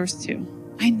change yours too.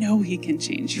 I know he can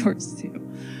change yours too.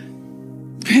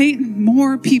 Right?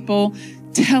 More people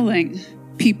telling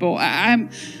people. I'm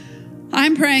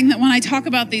praying that when I talk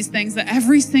about these things, that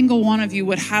every single one of you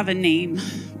would have a name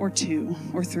or two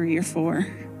or three or four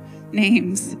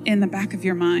names in the back of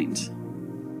your mind.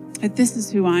 That this is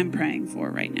who I'm praying for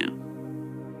right now.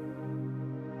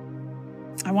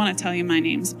 I want to tell you my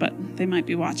names, but they might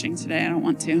be watching today. I don't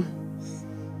want to.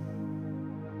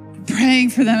 I'm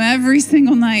praying for them every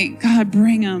single night. God,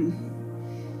 bring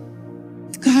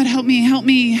them. God, help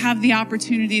me have the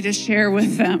opportunity to share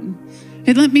with them.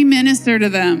 And let me minister to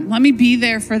them. Let me be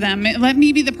there for them. Let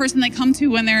me be the person they come to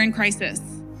when they're in crisis.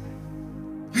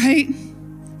 Right?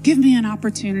 Give me an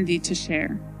opportunity to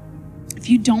share. If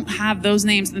you don't have those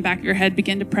names in the back of your head,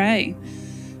 begin to pray.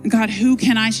 God, who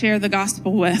can I share the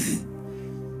gospel with?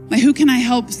 Like, who can I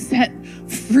help set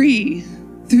free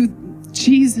through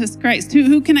Jesus Christ?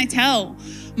 Who can I tell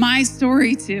my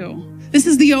story to? This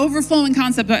is the overflowing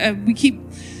concept.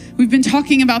 We've been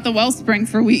talking about the wellspring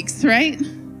for weeks, right?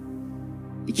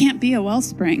 You can't be a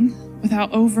wellspring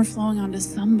without overflowing onto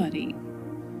somebody.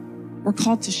 We're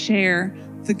called to share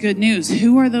the good news.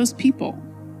 Who are those people?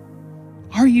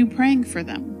 Are you praying for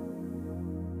them?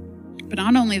 But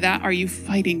not only that, are you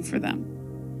fighting for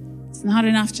them? It's not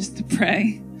enough just to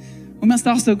pray. We must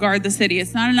also guard the city.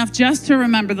 It's not enough just to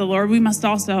remember the Lord. We must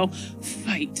also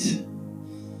fight.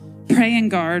 Pray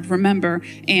and guard, remember,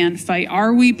 and fight.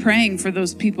 Are we praying for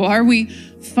those people? Are we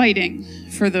fighting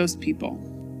for those people?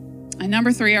 And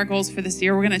number 3, our goals for this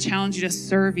year, we're going to challenge you to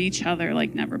serve each other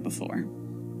like never before.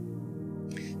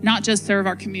 Not just serve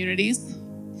our communities,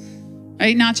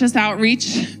 right? Not just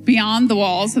outreach beyond the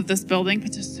walls of this building,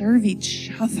 but to serve each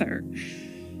other.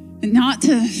 And not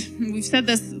to, we've said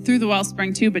this through the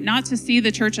Wellspring too, but not to see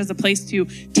the church as a place to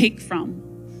take from,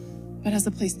 but as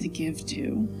a place to give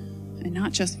to. And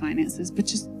not just finances, but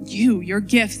just you, your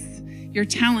gifts, your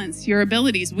talents, your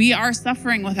abilities. We are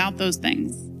suffering without those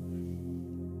things.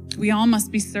 We all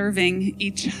must be serving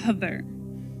each other.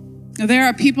 Now, there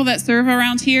are people that serve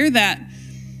around here that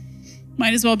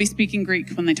might as well be speaking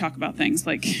Greek when they talk about things.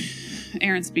 Like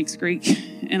Aaron speaks Greek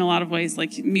in a lot of ways,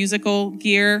 like musical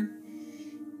gear,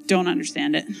 don't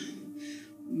understand it.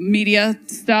 Media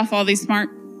stuff, all these smart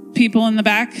people in the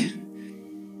back,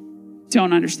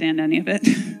 don't understand any of it.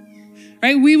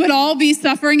 Right? We would all be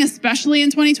suffering, especially in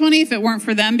 2020, if it weren't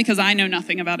for them, because I know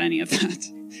nothing about any of that.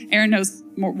 Aaron knows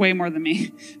way more than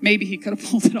me. Maybe he could have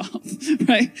pulled it off,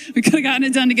 right? We could have gotten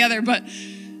it done together, but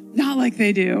not like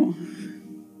they do.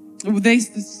 They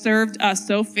served us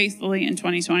so faithfully in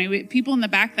 2020. We have people in the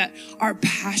back that are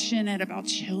passionate about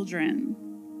children,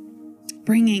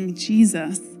 bringing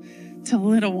Jesus to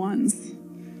little ones.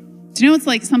 Do you know it's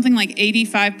like something like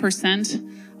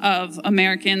 85% of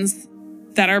Americans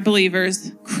that are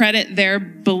believers credit their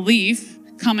belief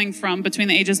coming from between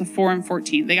the ages of 4 and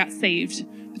 14. They got saved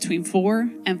between 4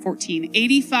 and 14.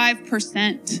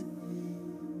 85%.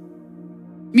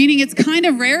 Meaning it's kind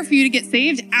of rare for you to get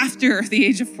saved after the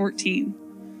age of 14.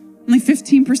 Only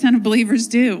 15% of believers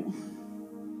do.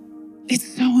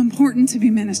 It's so important to be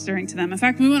ministering to them. In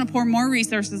fact, we want to pour more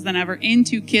resources than ever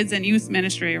into kids and youth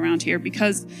ministry around here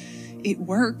because it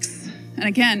works. And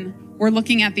again, we're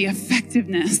looking at the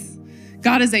effectiveness.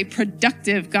 God is a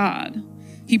productive God.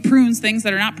 He prunes things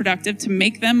that are not productive to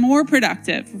make them more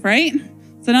productive, right?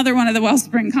 It's another one of the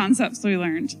Wellspring concepts we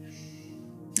learned.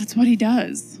 That's what he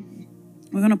does.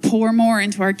 We're going to pour more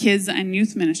into our kids and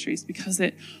youth ministries because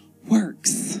it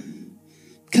works.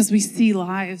 Because we see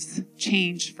lives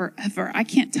change forever. I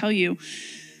can't tell you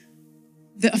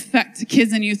the effect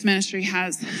kids and youth ministry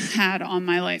has had on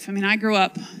my life. I mean, I grew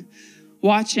up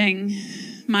watching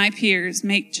my peers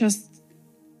make just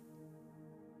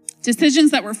decisions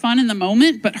that were fun in the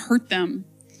moment, but hurt them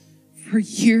for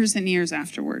years and years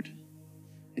afterward.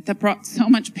 That brought so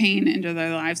much pain into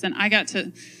their lives. And I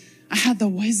had the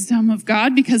wisdom of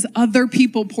God because other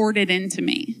people poured it into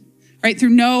me, right? Through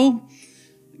no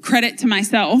credit to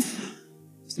myself,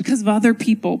 it's because of other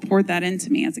people poured that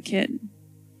into me as a kid.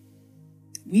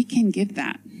 We can give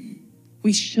that.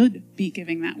 We should be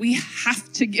giving that. We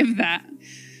have to give that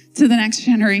to the next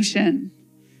generation.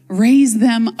 Raise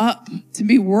them up to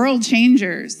be world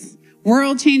changers.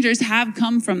 World changers have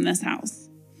come from this house.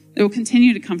 They will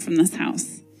continue to come from this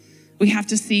house. We have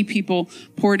to see people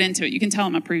poured into it. You can tell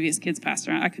I'm a previous kids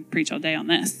pastor. I could preach all day on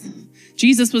this.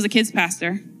 Jesus was a kids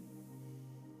pastor.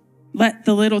 Let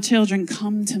the little children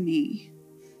come to me.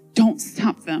 Don't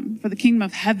stop them, for the kingdom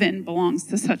of heaven belongs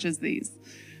to such as these.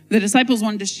 The disciples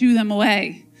wanted to shoo them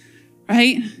away,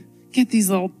 right? Get these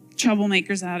little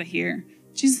troublemakers out of here.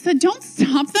 Jesus said, don't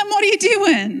stop them. What are you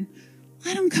doing?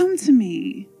 Let them come to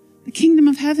me. The kingdom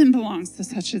of heaven belongs to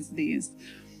such as these.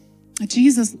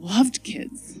 Jesus loved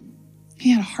kids.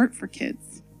 He had a heart for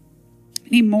kids. We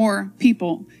need more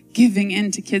people giving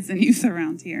into kids and youth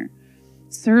around here,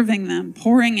 serving them,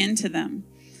 pouring into them,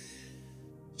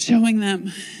 showing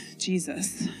them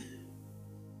Jesus.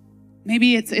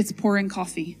 Maybe it's pouring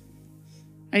coffee,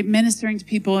 right? Ministering to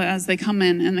people as they come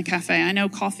in the cafe. I know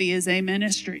coffee is a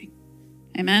ministry.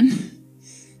 Amen.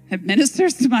 It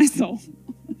ministers to my soul.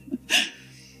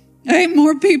 Right?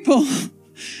 More people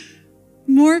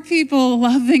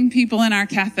loving people in our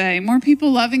cafe, more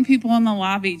people loving people in the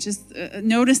lobby, just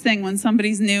noticing when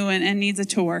somebody's new and needs a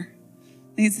tour,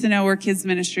 needs to know where kids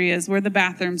ministry is, where the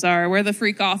bathrooms are, where the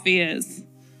free coffee is,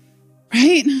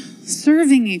 right?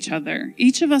 Serving each other.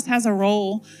 Each of us has a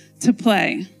role to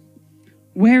play.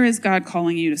 Where is God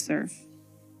calling you to serve?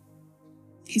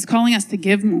 He's calling us to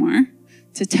give more,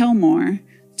 to tell more,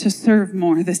 to serve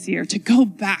more this year, to go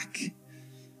back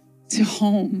to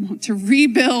home, to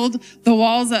rebuild the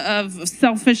walls of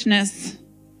selfishness,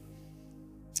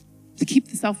 to keep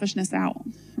the selfishness out,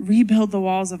 rebuild the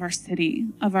walls of our city,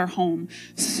 of our home,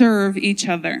 serve each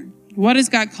other. What is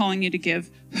God calling you to give?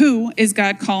 Who is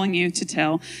God calling you to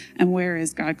tell? And where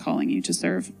is God calling you to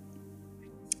serve?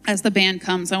 As the band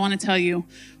comes, I want to tell you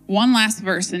one last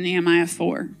verse in Nehemiah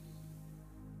 4.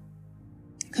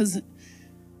 Because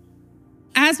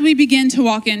as we begin to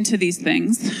walk into these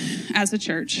things as a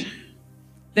church,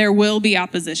 there will be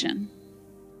opposition.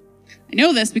 I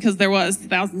know this because there was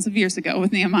thousands of years ago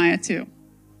with Nehemiah too.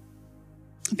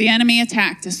 The enemy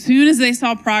attacked. As soon as they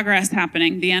saw progress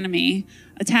happening, the enemy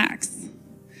attacks.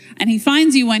 And he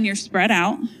finds you when you're spread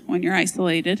out, when you're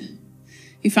isolated.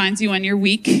 He finds you when you're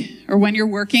weak or when you're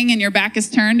working and your back is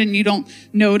turned and you don't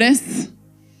notice.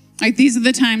 Like, these are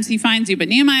the times he finds you. But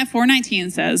Nehemiah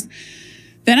 4:19 says,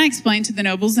 "Then I explained to the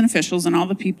nobles and officials and all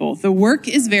the people, the work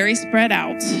is very spread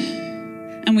out,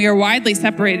 and we are widely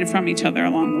separated from each other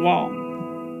along the wall.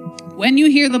 When you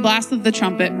hear the blast of the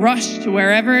trumpet, rush to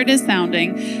wherever it is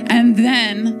sounding, and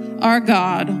then our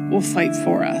God will fight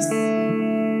for us."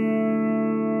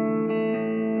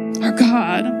 Our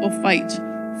God will fight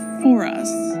for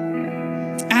us.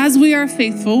 As we are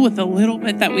faithful with the little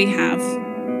bit that we have,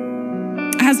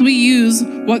 as we use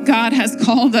what God has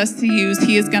called us to use,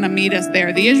 he is going to meet us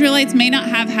there. The Israelites may not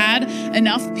have had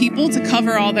enough people to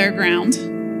cover all their ground,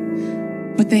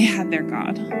 but they had their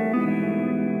God.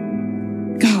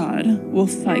 God will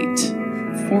fight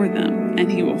for them,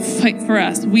 and he will fight for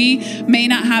us. We may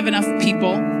not have enough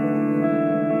people.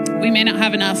 We may not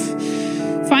have enough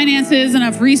finances,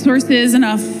 enough resources,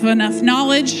 enough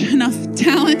knowledge, enough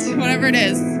talent, whatever it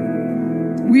is.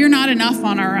 We are not enough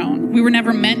on our own. We were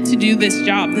never meant to do this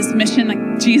job, this mission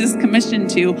that Jesus commissioned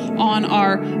to on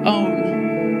our own.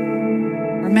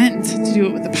 We're meant to do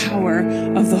it with the power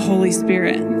of the Holy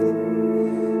Spirit.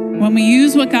 When we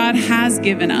use what God has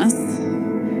given us,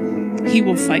 he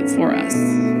will fight for us.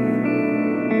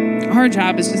 Our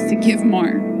job is just to give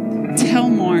more, tell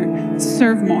more,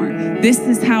 serve more. This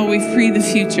is how we free the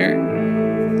future.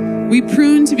 We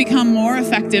prune to become more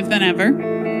effective than ever.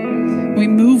 We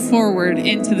move forward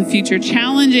into the future,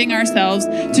 challenging ourselves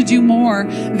to do more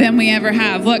than we ever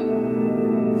have. Look,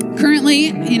 currently,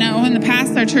 in the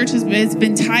past, our church has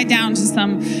been tied down to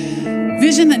some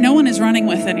vision that no one is running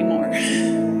with anymore.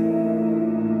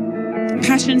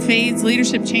 Passion fades,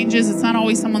 leadership changes. It's not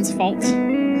always someone's fault.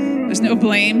 There's no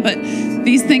blame, but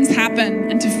these things happen.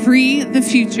 And to free the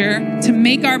future, to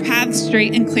make our paths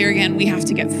straight and clear again, we have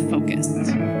to get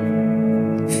focused,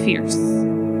 fierce,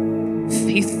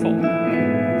 faithful.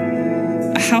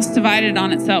 A house divided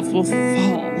on itself will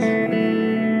fall.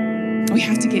 We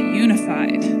have to get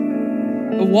unified.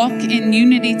 Walk in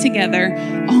unity together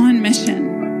on mission.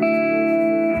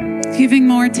 Giving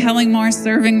more, telling more,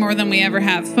 serving more than we ever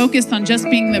have. Focused on just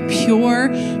being the pure,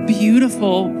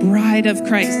 beautiful bride of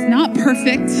Christ. Not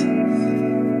perfect,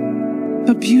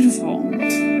 but beautiful,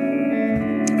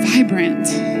 vibrant,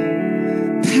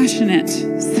 passionate,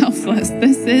 selfless.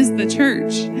 This is the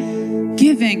church.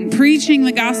 Giving, preaching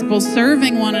the gospel,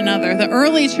 serving one another. The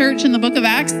early church in the book of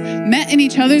Acts met in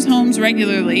each other's homes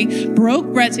regularly,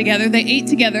 broke bread together, they ate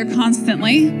together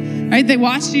constantly, right? They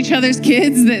watched each other's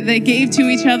kids, that they gave to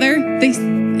each other.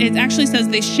 It actually says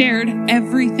they shared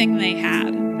everything they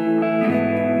had.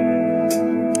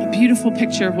 A beautiful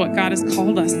picture of what God has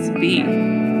called us to be.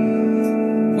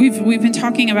 We've been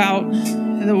talking about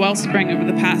the wellspring over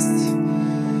the past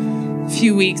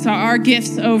few weeks, our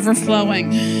gifts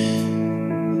overflowing.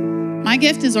 My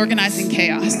gift is organizing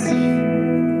chaos.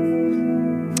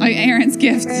 Aaron's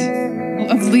gift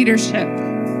of leadership.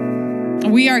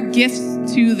 We are gifts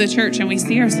to the church, and we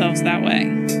see ourselves that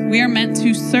way. We are meant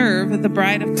to serve the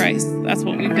bride of Christ. That's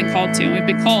what we've been called to. And we've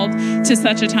been called to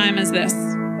such a time as this.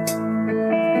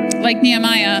 Like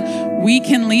Nehemiah, we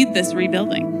can lead this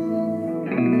rebuilding.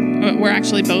 We're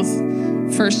actually both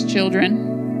first children.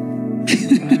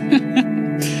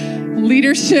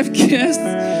 Leadership gifts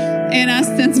in us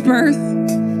since birth.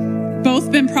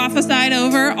 Both been prophesied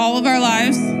over all of our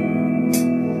lives.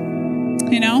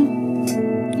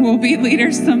 We'll be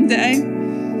leaders someday.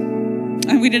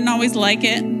 And we didn't always like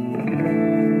it.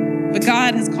 But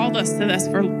God has called us to this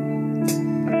for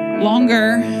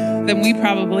longer than we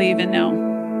probably even know.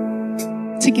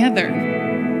 Together.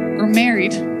 We're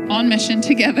married, on mission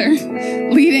together,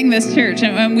 leading this church.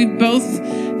 And we've both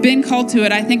been called to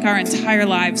it, I think, our entire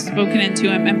lives, spoken into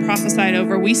and prophesied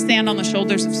over. We stand on the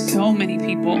shoulders of so many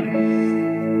people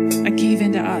that gave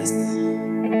into us.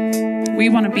 We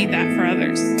want to be that for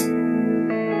others.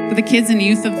 For the kids and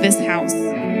youth of this house,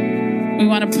 we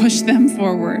want to push them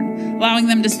forward, allowing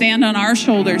them to stand on our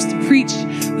shoulders to preach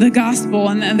the gospel.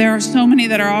 And there are so many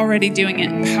that are already doing it,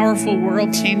 powerful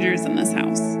world changers in this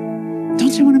house.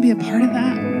 Don't you want to be a part of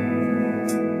that?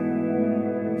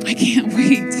 I can't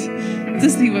wait to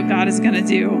see what God is going to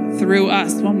do through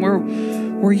us when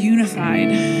we're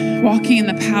unified, walking in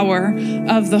the power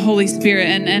of the Holy Spirit.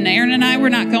 And Aaron and I, we're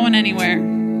not going anywhere.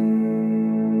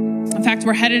 In fact,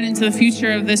 we're headed into the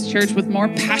future of this church with more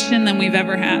passion than we've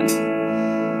ever had,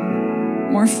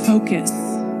 more focus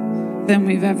than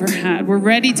we've ever had. We're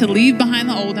ready to leave behind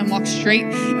the old and walk straight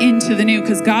into the new,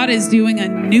 because God is doing a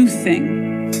new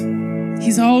thing.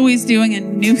 He's always doing a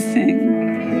new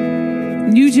thing.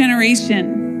 New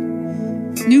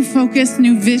generation, new focus,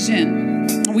 new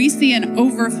vision. We see an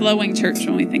overflowing church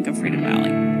when we think of Freedom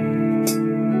Valley.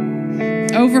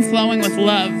 Overflowing with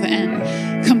love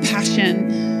and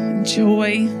compassion,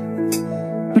 joy,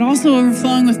 but also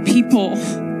overflowing with people,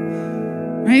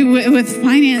 right? With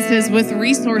finances, with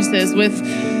resources, with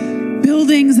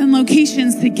buildings and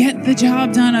locations to get the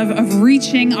job done of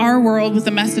reaching our world with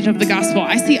the message of the gospel.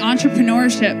 I see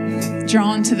entrepreneurship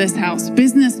drawn to this house,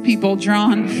 business people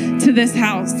drawn to this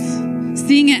house,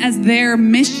 seeing it as their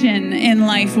mission in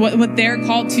life, what they're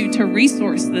called to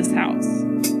resource this house,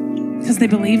 because they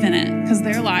believe in it, because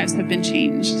their lives have been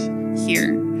changed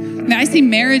here. I see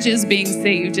marriages being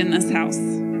saved in this house.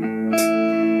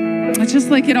 It's just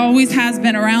like it always has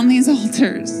been around these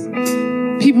altars.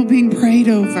 People being prayed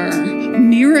over,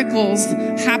 miracles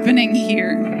happening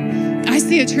here. I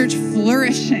see a church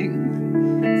flourishing,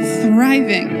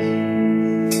 thriving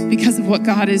because of what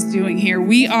God is doing here.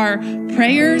 We are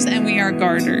prayers and we are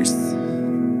guarders.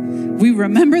 We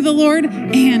remember the Lord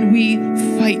and we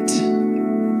fight.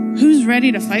 Who's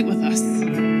ready to fight with us?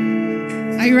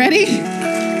 Are you ready?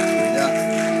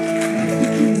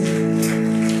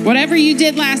 Whatever you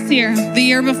did last year, the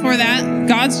year before that,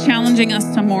 God's challenging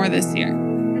us to more this year.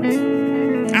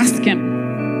 Ask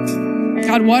him,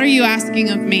 God, what are you asking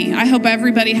of me? I hope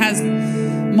everybody has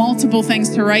multiple things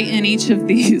to write in each of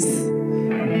these.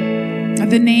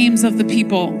 The names of the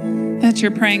people that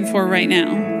you're praying for right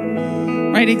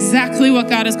now. Right? Exactly what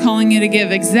God is calling you to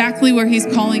give, exactly where he's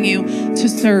calling you to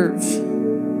serve.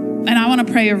 And I want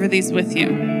to pray over these with you.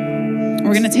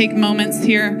 We're going to take moments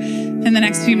here. In the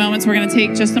next few moments, we're going to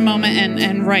take just a moment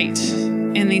and write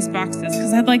in these boxes,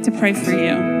 because I'd like to pray for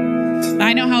you.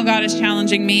 I know how God is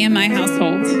challenging me and my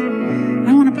household.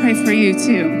 I want to pray for you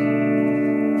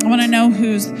too. I want to know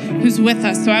who's with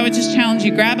us. So I would just challenge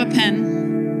you, grab a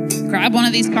pen, grab one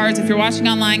of these cards. If you're watching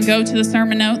online, go to the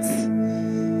sermon notes.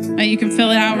 You can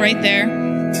fill it out right there.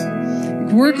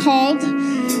 We're called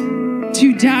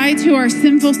to die to our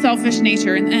sinful, selfish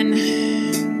nature. And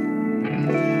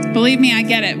believe me, I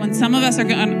get it. When some of us are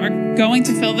going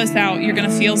to fill this out, you're going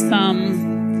to feel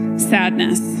some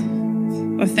sadness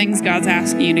of things God's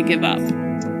asking you to give up. You're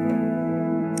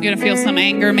going to feel some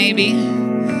anger maybe.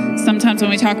 Sometimes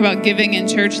when we talk about giving in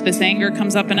church, this anger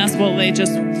comes up in us. Well, they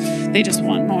just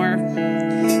want more.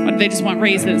 They just want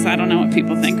raises. I don't know what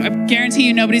people think. I guarantee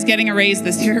you nobody's getting a raise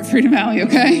this year at Freedom Valley,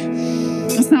 okay?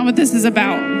 That's not what this is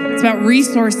about. It's about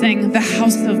resourcing the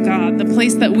house of God, the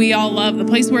place that we all love, the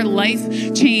place where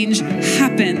life change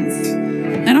happens.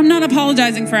 And I'm not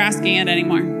apologizing for asking it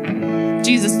anymore.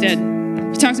 Jesus did.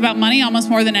 He talked about money almost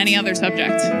more than any other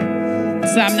subject.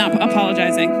 So I'm not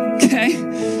apologizing, okay?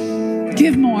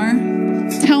 Give more,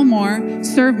 tell more,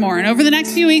 serve more. And over the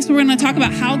next few weeks, we're going to talk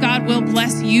about how God will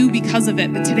bless you because of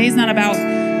it. But today's not about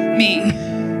me.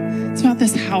 It's about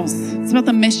this house. It's about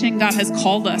the mission God has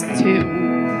called us to.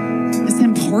 It's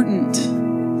important.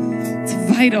 It's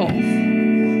vital.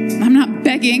 I'm not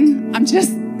begging. I'm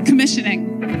just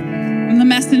commissioning. I'm the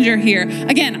messenger here.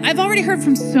 Again, I've already heard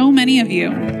from so many of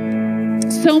you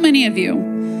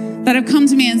that have come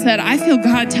to me and said, I feel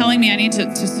God telling me I need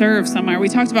to serve somewhere. We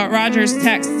talked about Roger's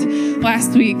text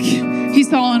last week. He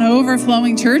saw an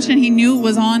overflowing church and he knew it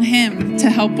was on him to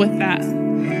help with that.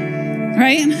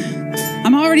 Right?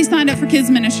 I'm already signed up for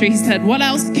kids ministry. He said, what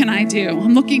else can I do?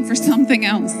 I'm looking for something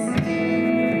else.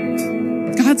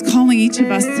 God's calling each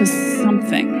of us to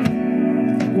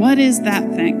something. What is that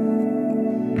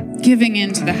thing? Giving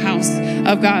into the house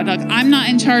of God. Look, I'm not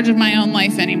in charge of my own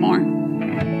life anymore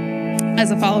as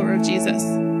a follower of Jesus.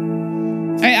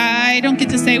 I don't get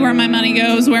to say where my money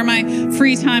goes, where my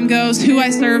free time goes, who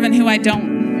I serve and who I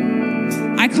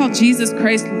don't. I call Jesus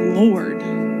Christ Lord.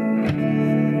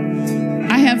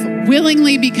 I have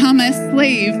willingly become a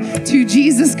slave to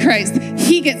Jesus Christ.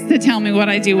 He gets to tell me what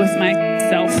I do with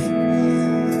myself,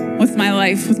 with my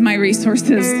life, with my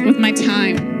resources, with my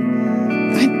time.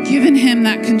 I've given him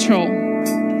that control.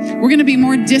 We're going to be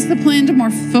more disciplined,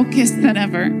 more focused than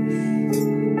ever.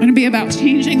 We're going to be about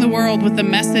changing the world with the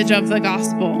message of the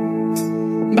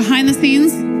gospel. Behind the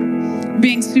scenes,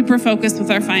 being super focused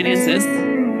with our finances.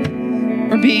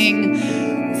 We're being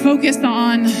focused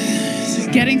on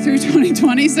getting through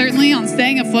 2020, certainly on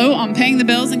staying afloat, on paying the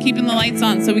bills and keeping the lights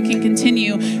on so we can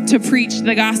continue to preach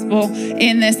the gospel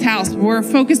in this house. We're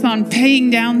focused on paying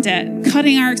down debt,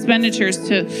 cutting our expenditures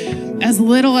to as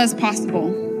little as possible.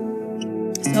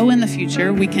 So in the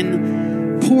future, we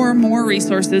can pour more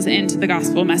resources into the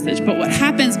gospel message. But what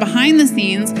happens behind the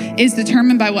scenes is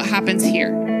determined by what happens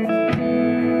here.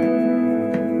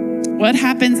 What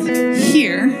happens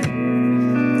here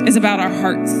is about our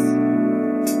hearts.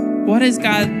 What is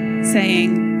God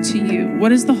saying to you?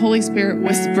 What is the Holy Spirit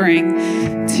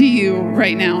whispering to you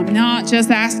right now? I'm not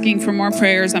just asking for more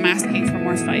prayers, I'm asking for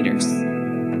more fighters.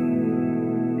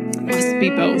 It must be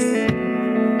both.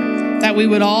 That we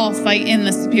would all fight in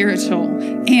the spiritual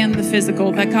and the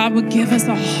physical, that God would give us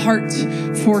a heart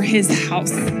for his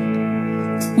house.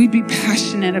 We'd be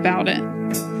passionate about it.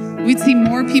 We'd see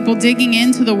more people digging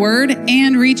into the word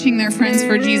and reaching their friends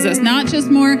for Jesus. Not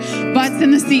just more butts in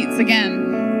the seats again,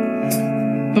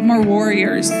 but more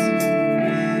warriors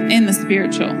in the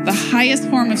spiritual. The highest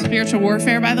form of spiritual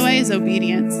warfare, by the way, is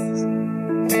obedience.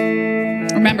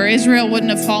 Remember, Israel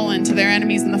wouldn't have fallen to their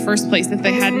enemies in the first place if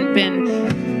they hadn't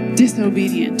been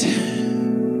disobedient.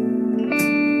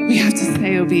 We have to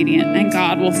stay obedient, and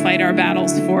God will fight our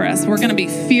battles for us. We're going to be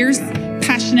fierce,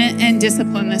 passionate, and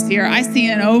disciplined this year. I see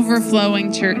an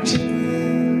overflowing church.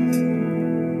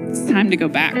 It's time to go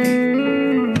back.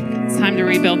 It's time to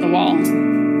rebuild the wall.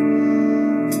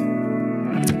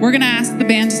 We're going to ask the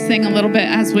band to sing a little bit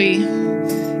as we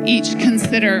each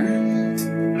consider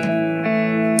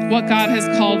what God has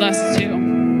called us to.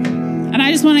 And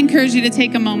I just want to encourage you to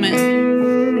take a moment.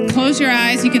 Close your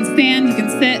eyes. You can stand, you can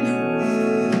sit.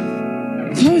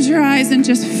 Close your eyes and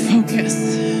just focus.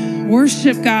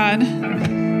 Worship God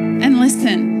and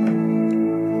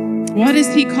listen. What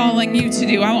is he calling you to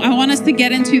do? I want us to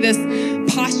get into this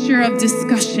posture of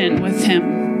discussion with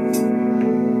him.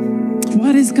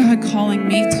 What is God calling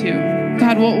me to?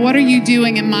 God, what are you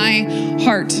doing in my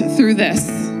heart through this?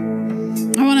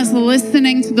 I want us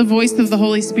listening to the voice of the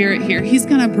Holy Spirit here. He's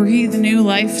going to breathe new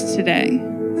life today.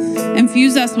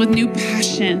 Infuse us with new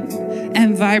passion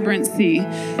and vibrancy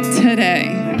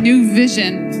today. New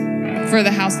vision for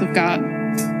the house of God.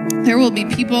 There will be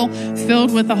people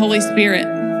filled with the Holy Spirit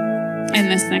in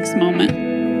this next moment.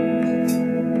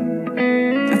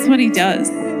 That's what he does.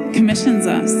 He commissions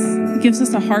us. He gives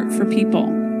us a heart for people.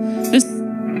 Just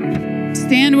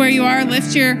stand where you are,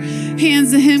 lift your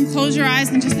hands to him, close your eyes,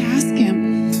 and just ask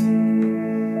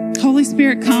him. Holy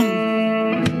Spirit, come.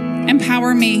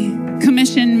 Empower me.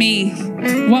 Commission me.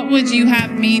 What would you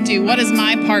have me do? What is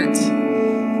my part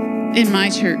in my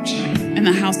church, in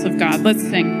the house of God? Let's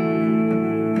sing.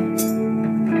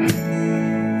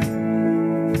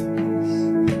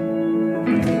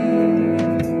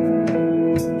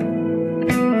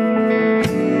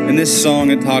 In this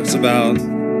song, it talks about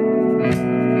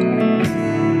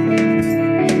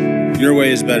your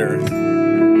way is better.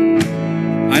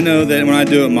 I know that when I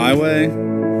do it my way,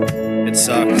 it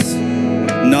sucks.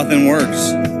 Nothing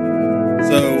works.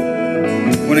 So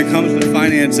when it comes to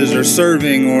finances or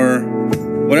serving or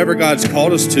whatever God's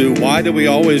called us to, why do we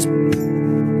always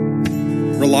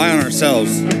rely on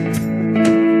ourselves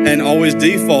and always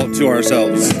default to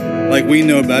ourselves like we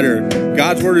know better?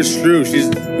 God's word is true.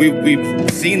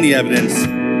 We've seen the evidence.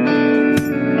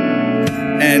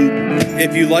 And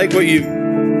if you like what you've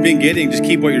been getting, just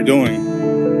keep what you're doing.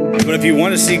 But if you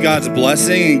want to see God's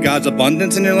blessing and God's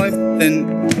abundance in your life,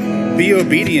 then be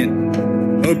obedient.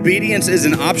 Obedience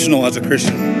isn't optional as a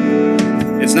Christian.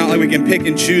 It's not like we can pick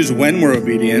and choose when we're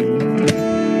obedient.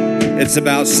 It's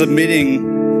about submitting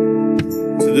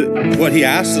to what he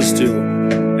asks us to.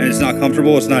 And it's not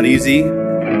comfortable, it's not easy.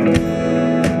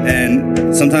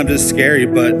 And sometimes it's scary,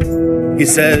 but he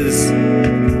says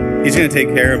he's going to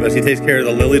take care of us. He takes care of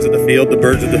the lilies of the field, the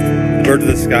birds of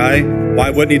the sky. Why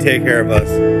wouldn't he take care of us?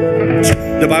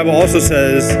 The Bible also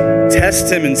says,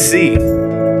 test him and see.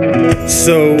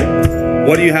 So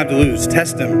what do you have to lose?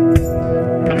 Test him.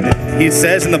 He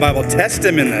says in the Bible, test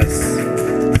him in this.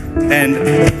 And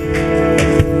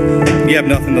you have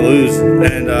nothing to lose.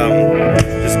 And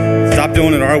just stop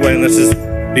doing it our way and let's just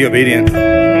be obedient.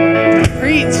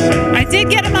 Preach. I did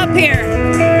get him up here.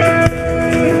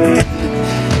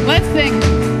 Let's sing.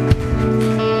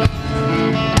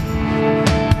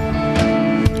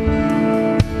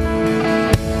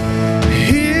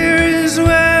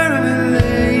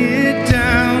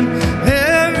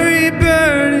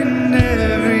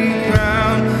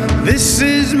 This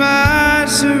is my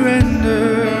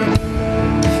surrender.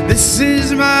 This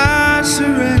is my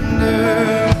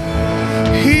surrender.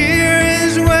 Here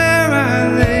is where I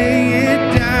lay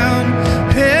it down.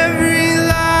 Every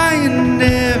lie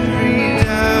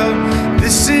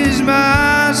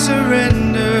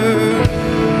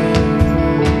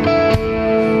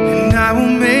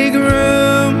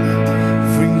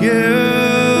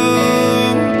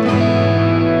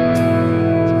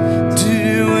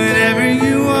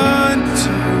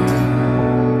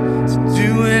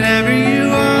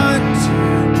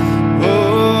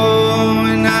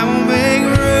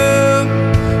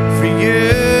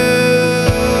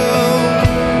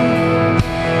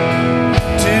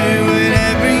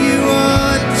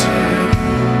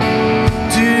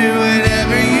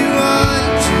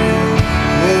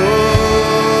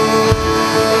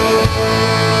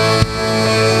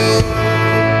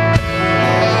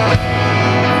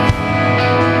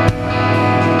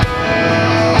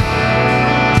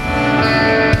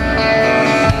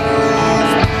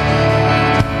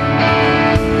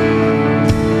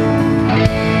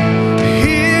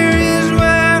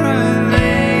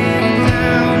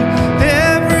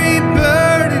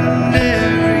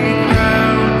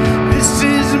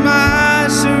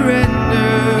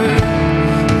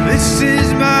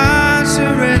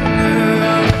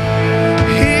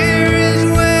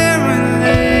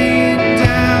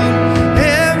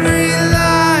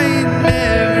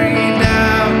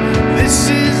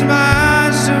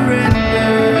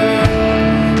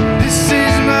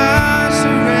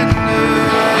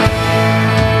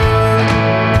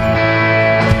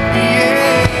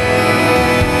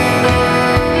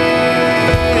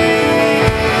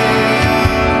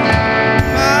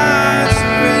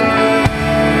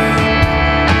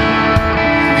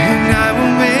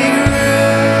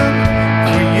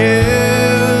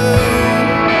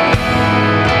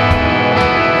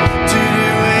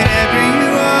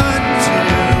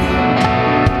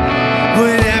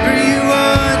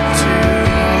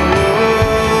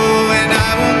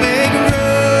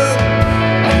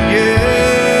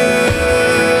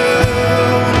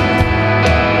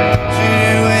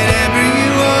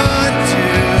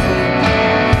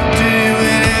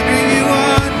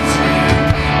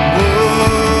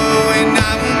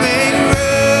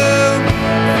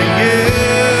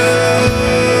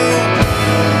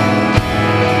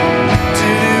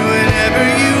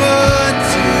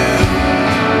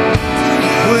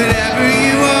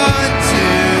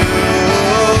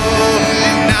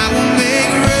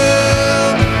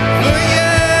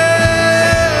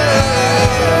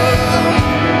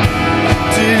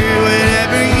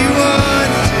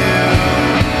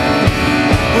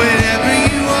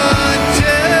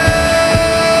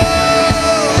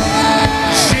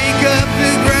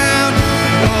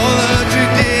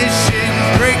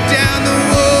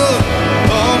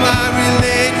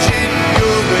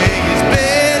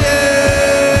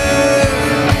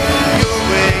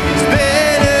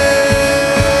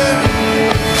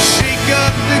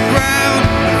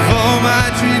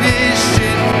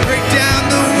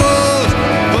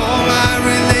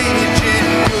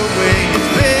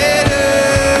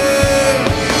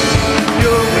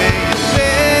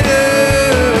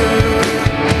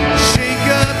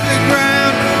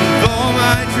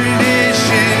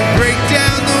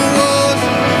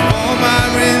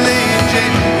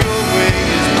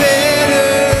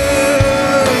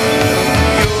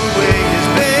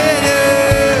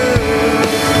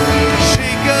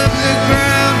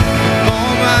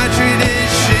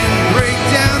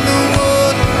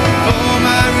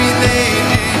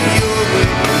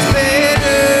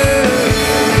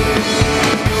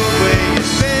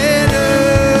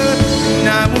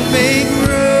will make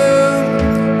room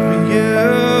for you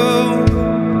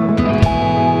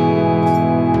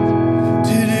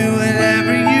to do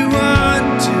whatever you want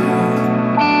to,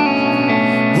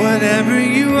 whatever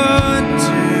you want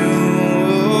to.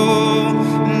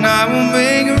 And I will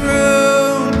make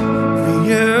room for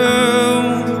you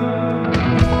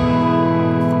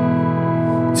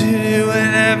to do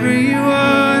whatever you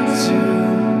want to,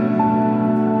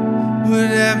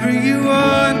 whatever you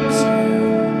want to.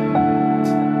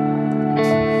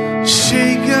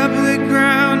 Shake up the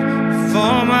ground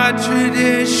for my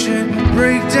tradition,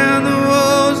 break down the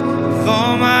walls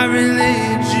for my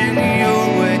religion. Your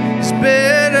way is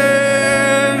better,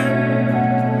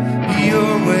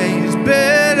 your way is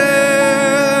better.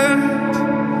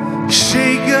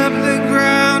 Shake up the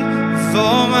ground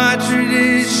for my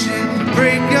tradition,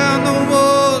 break down the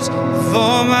walls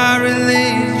for my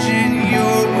religion.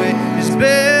 Your way is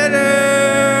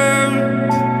better,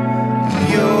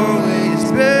 your way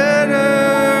is better,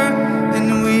 and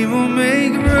we will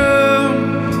make room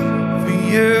for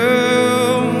you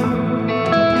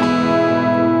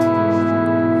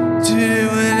to do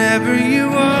whatever you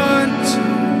want to,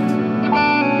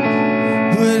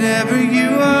 whatever you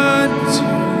want to,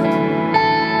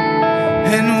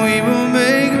 and we will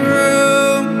make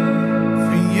room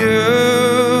for you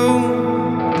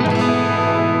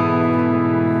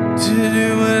to do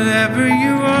whatever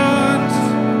you want,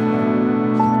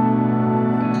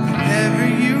 whatever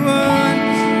you want.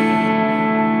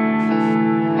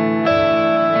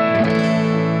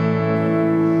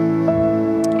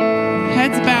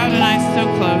 Heads bowed and eyes so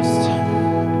closed.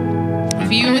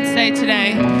 If you would say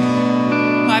today,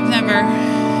 I've never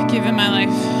given my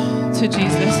life to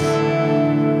Jesus.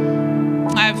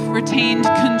 I've retained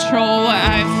control.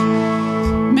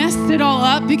 I've messed it all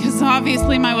up because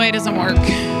obviously my way doesn't work.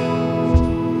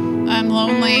 I'm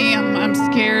lonely. I'm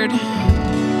scared.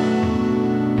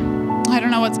 I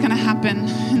don't know what's going to happen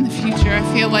in the future. I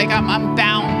feel like I'm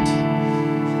bound.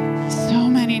 So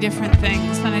many different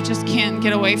things, and I just can't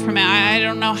get away from it. I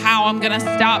don't know how I'm going to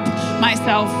stop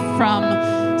myself from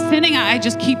sinning. I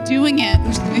just keep doing it.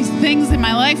 There's these things in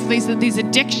my life, these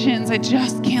addictions I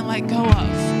just can't let go of.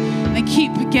 And they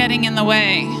keep getting in the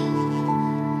way.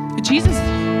 But Jesus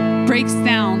breaks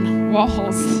down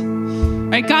walls.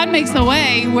 Right? God makes a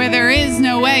way where there is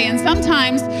no way. And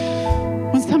sometimes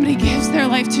when somebody gives their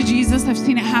life to Jesus, I've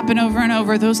seen it happen over and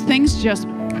over, those things just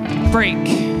break.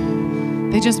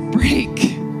 They just break.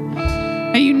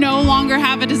 And you no longer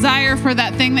have a desire for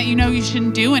that thing that you know you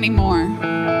shouldn't do anymore.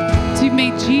 So you've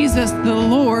made Jesus the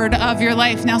Lord of your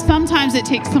life. Now, sometimes it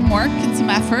takes some work and some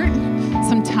effort,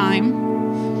 some time.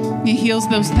 He heals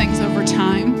those things over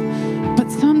time. But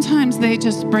sometimes they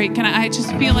just break. And I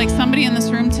just feel like somebody in this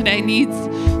room today needs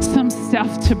some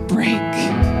stuff to break.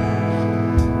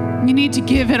 You need to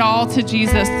give it all to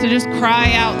Jesus, to just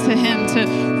cry out to him, to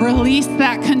release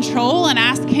that control and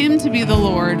ask him to be the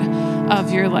Lord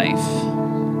of your life.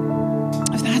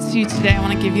 If that's you today, I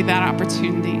want to give you that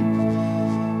opportunity.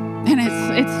 And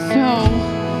it's so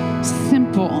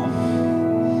simple.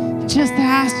 Just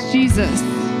ask Jesus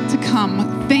to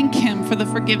come. Thank him for the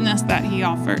forgiveness that he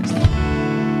offers.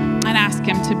 And ask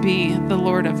him to be the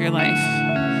Lord of your life.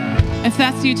 If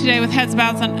that's you today with heads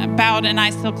bowed and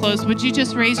eyes still closed, would you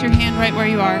just raise your hand right where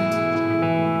you are?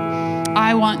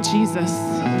 I want Jesus.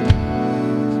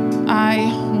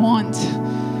 I want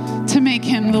to make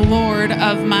him the Lord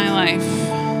of my life.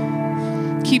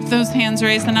 Keep those hands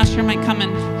raised. An usher might come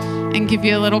in and give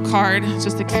you a little card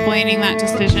just explaining that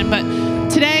decision. But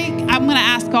today, I'm going to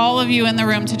ask all of you in the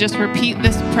room to just repeat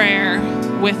this prayer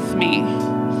with me.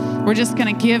 We're just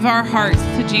going to give our hearts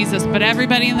to Jesus. But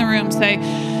everybody in the room say,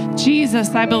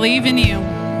 Jesus, I believe in you.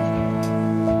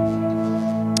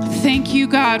 Thank you,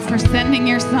 God, for sending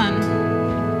your son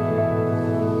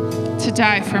to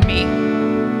die for me.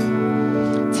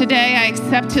 Today, I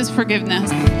accept his forgiveness.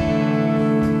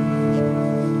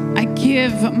 I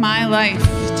give my life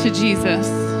to Jesus.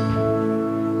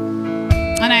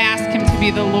 And I ask him to be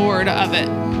the Lord of it.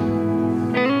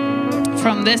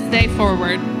 From this day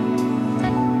forward,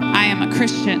 I am a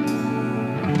Christian.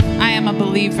 I am a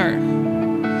believer.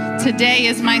 Today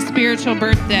is my spiritual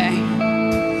birthday.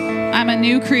 I'm a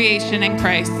new creation in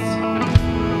Christ.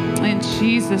 In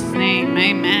Jesus' name,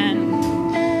 amen.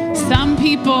 Some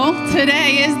people,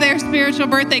 today is their spiritual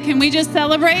birthday. Can we just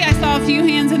celebrate? I saw a few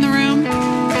hands in the room.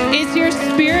 It's your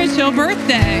spiritual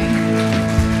birthday.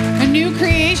 A new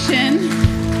creation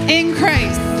in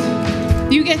Christ.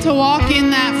 You get to walk in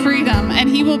that freedom, and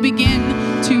he will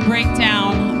begin to break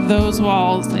down those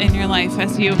walls in your life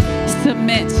as you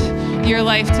submit your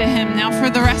life to him. Now for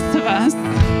the rest of us,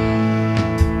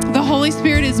 the Holy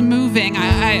Spirit is moving.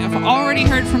 I I've already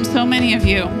heard from so many of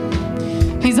you.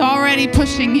 He's already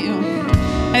pushing you.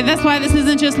 And that's why this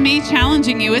isn't just me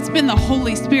challenging you. It's been the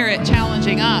Holy Spirit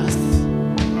challenging us.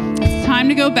 It's time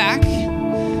to go back.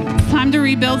 It's time to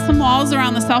rebuild some walls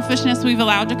around the selfishness we've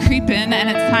allowed to creep in, and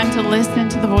it's time to listen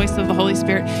to the voice of the Holy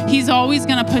Spirit. He's always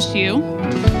going to push you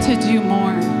to do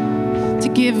more, to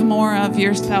give more of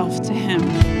yourself to Him.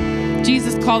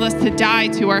 Jesus called us to die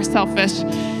to our selfish,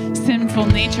 sinful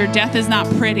nature. Death is not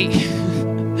pretty.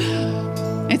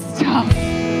 It's tough.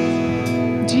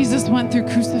 Jesus went through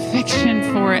crucifixion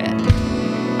for it,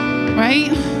 right?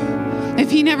 If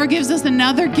He never gives us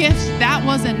another gift, that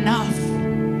was enough.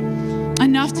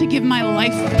 Enough to give my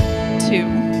life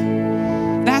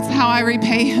to. That's how I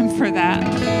repay Him for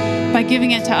that, by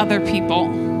giving it to other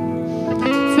people.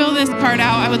 Fill this card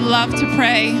out. I would love to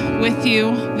pray with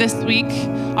you this week.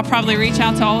 I'll probably reach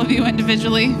out to all of you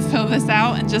individually, fill this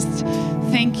out, and just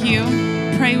thank you,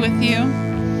 pray with you.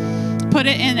 Put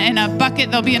it in a bucket.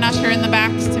 There'll be an usher in the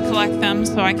back to collect them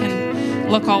so I can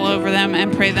look all over them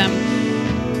and pray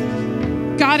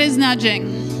them. God is nudging.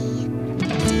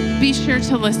 Be sure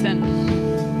to listen.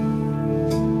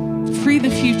 Free the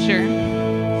future.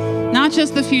 Not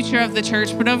just the future of the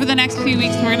church, but over the next few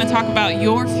weeks, we're going to talk about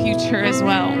your future as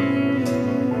well.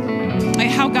 Like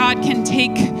how God can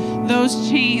take those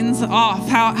chains off,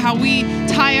 how we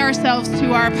tie ourselves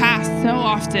to our past so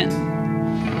often.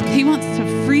 He wants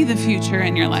to free the future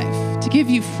in your life, to give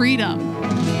you freedom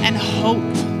and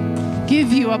hope,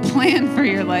 give you a plan for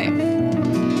your life.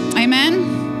 Amen?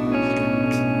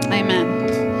 Amen.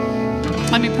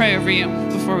 Let me pray over you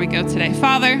before we go today.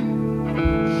 Father,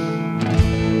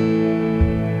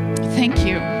 thank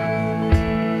you.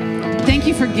 Thank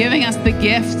you for giving us the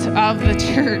gift of the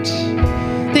church.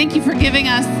 Thank you for giving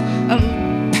us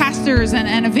pastors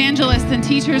and evangelists and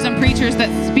teachers and preachers that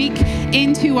speak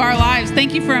into our lives.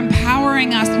 Thank you for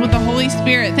empowering us with the Holy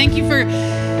Spirit. Thank you for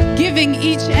giving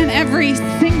each and every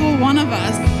single one of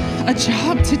us a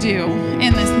job to do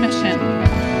in this mission.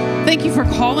 Thank you for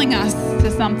calling us to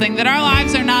something, that our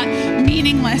lives are not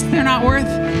meaningless. They're not worth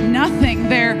nothing.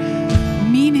 They're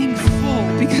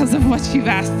meaningful because of what you've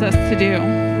asked us to do.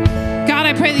 God,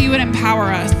 I pray that you would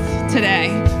empower us today,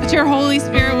 that your Holy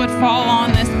Spirit would fall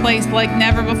on this place like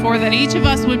never before, that each of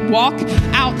us would walk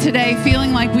out today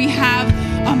feeling like we have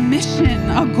a mission,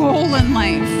 a goal in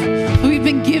life. We've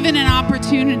been given an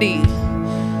opportunity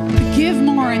to give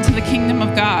more into the kingdom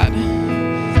of God,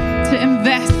 to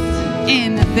invest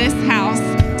in this house,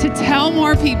 to tell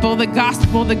more people the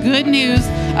gospel, the good news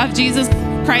of Jesus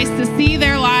Christ, to see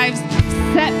their lives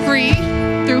set free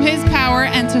through His power,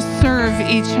 and to serve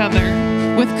each other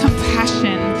with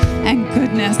compassion and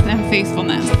goodness and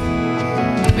faithfulness.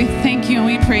 We thank you and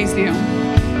we praise you.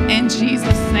 In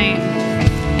Jesus' name,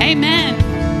 amen.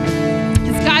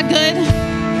 Is God good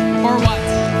or what?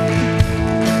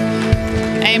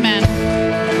 Amen.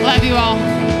 Love you all.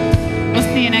 We'll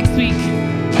see you next week.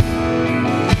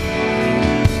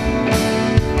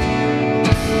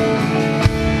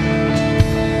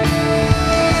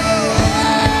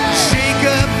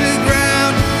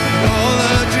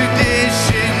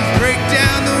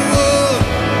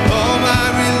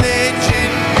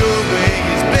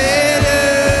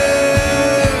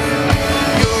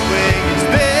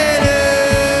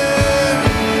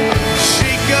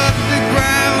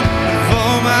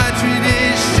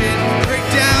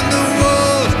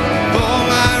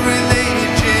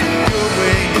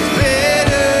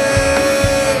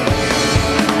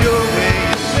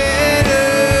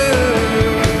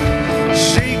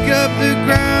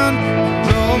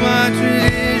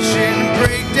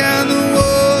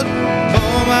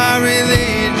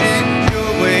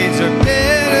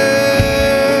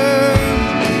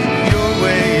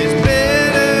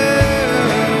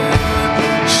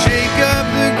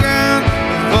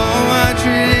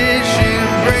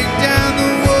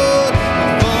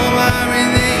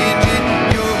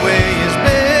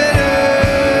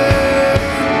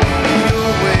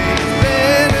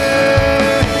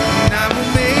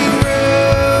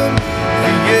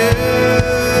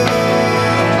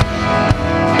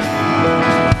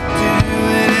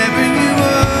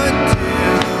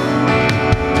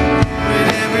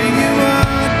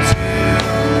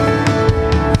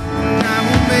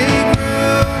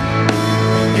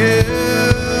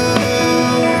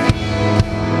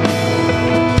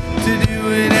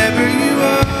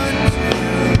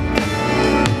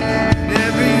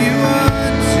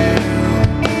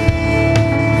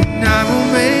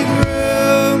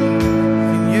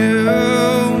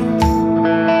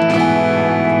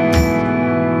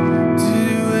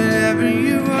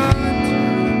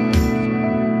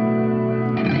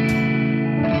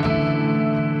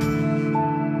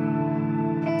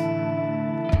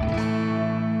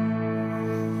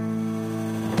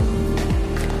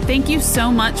 Thank you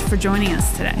so much for joining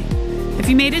us today. If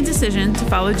you made a decision to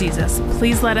follow Jesus,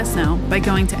 please let us know by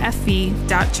going to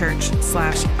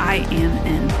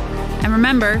fv.church/IAMN. And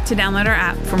remember to download our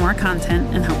app for more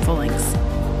content and helpful links.